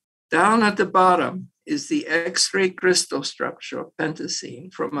 Down at the bottom is the X-ray crystal structure of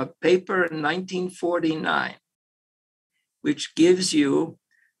pentacene from a paper in 1949, which gives you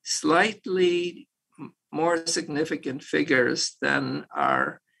slightly more significant figures than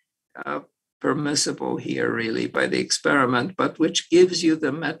are permissible here really by the experiment, but which gives you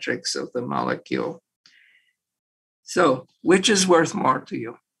the metrics of the molecule. So which is worth more to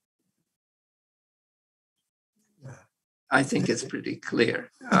you? I think it's pretty clear.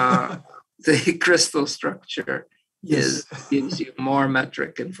 The crystal structure gives you more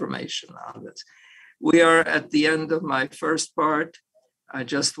metric information on this. We are at the end of my first part. I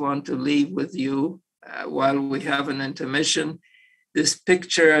just want to leave with you while we have an intermission, this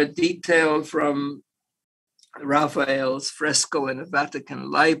picture detailed from Raphael's fresco in the Vatican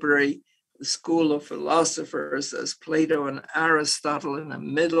Library, the school of philosophers as Plato and Aristotle in the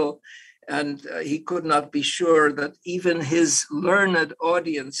middle. And he could not be sure that even his learned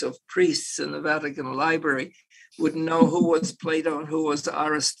audience of priests in the Vatican Library would know who was Plato and who was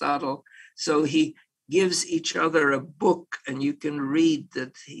Aristotle. So he gives each other a book, and you can read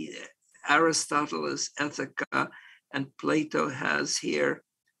that Aristotle is Ethica, and Plato has here,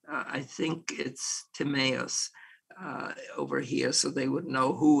 I think it's Timaeus over here, so they would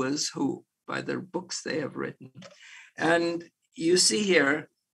know who is who by their books they have written. And you see here,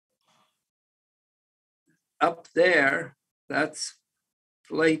 up there, that's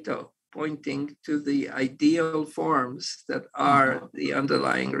Plato pointing to the ideal forms that are the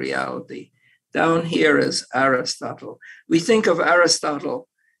underlying reality. Down here is Aristotle. We think of Aristotle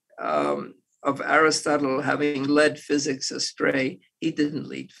having led physics astray. He didn't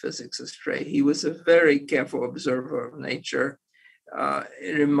lead physics astray. He was a very careful observer of nature,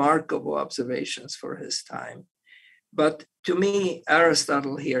 remarkable observations for his time. But to me,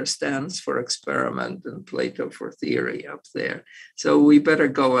 Aristotle here stands for experiment and Plato for theory up there. So we better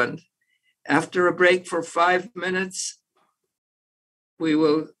go, and after a break for 5 minutes, we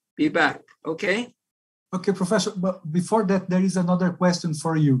will be back, okay? Okay, Professor, but before that, there is another question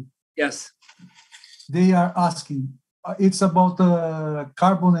for you. Yes. They are asking, it's about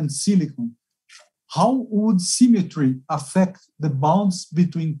carbon and silicon. How would symmetry affect the bonds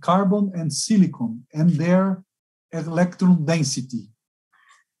between carbon and silicon and their electron density?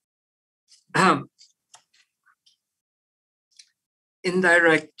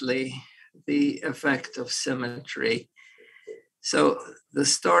 Indirectly, the effect of symmetry. So the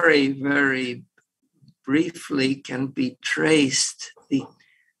story very briefly can be traced.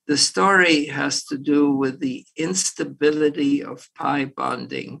 The story has to do with the instability of pi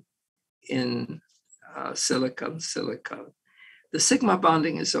bonding in silicon-silicon. The sigma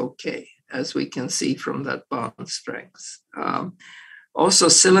bonding is okay, as we can see from that bond strength. Also,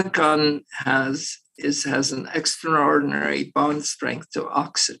 silicon has an extraordinary bond strength to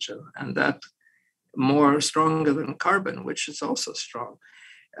oxygen, and that more stronger than carbon, which is also strong.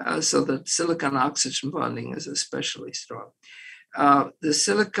 So that silicon-oxygen bonding is especially strong. The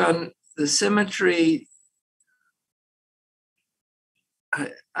symmetry,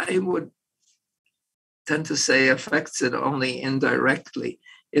 I would tend to say affects it only indirectly.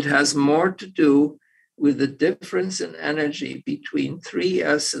 It has more to do with the difference in energy between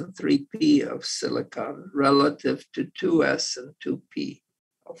 3s and 3p of silicon relative to 2s and 2p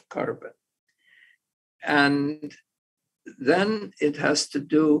of carbon. And then it has to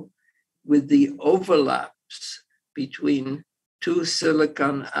do with the overlaps between two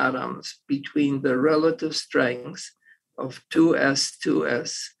silicon atoms, between the relative strengths of 2s,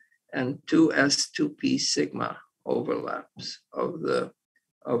 2s, and 2s, 2p sigma overlaps of the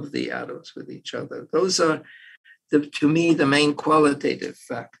atoms with each other. Those are, to me, the main qualitative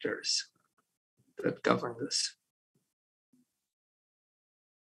factors that govern this.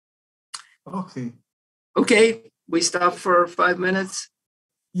 Okay. Okay, we stop for 5 minutes?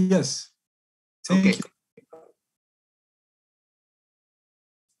 Yes. Thank you.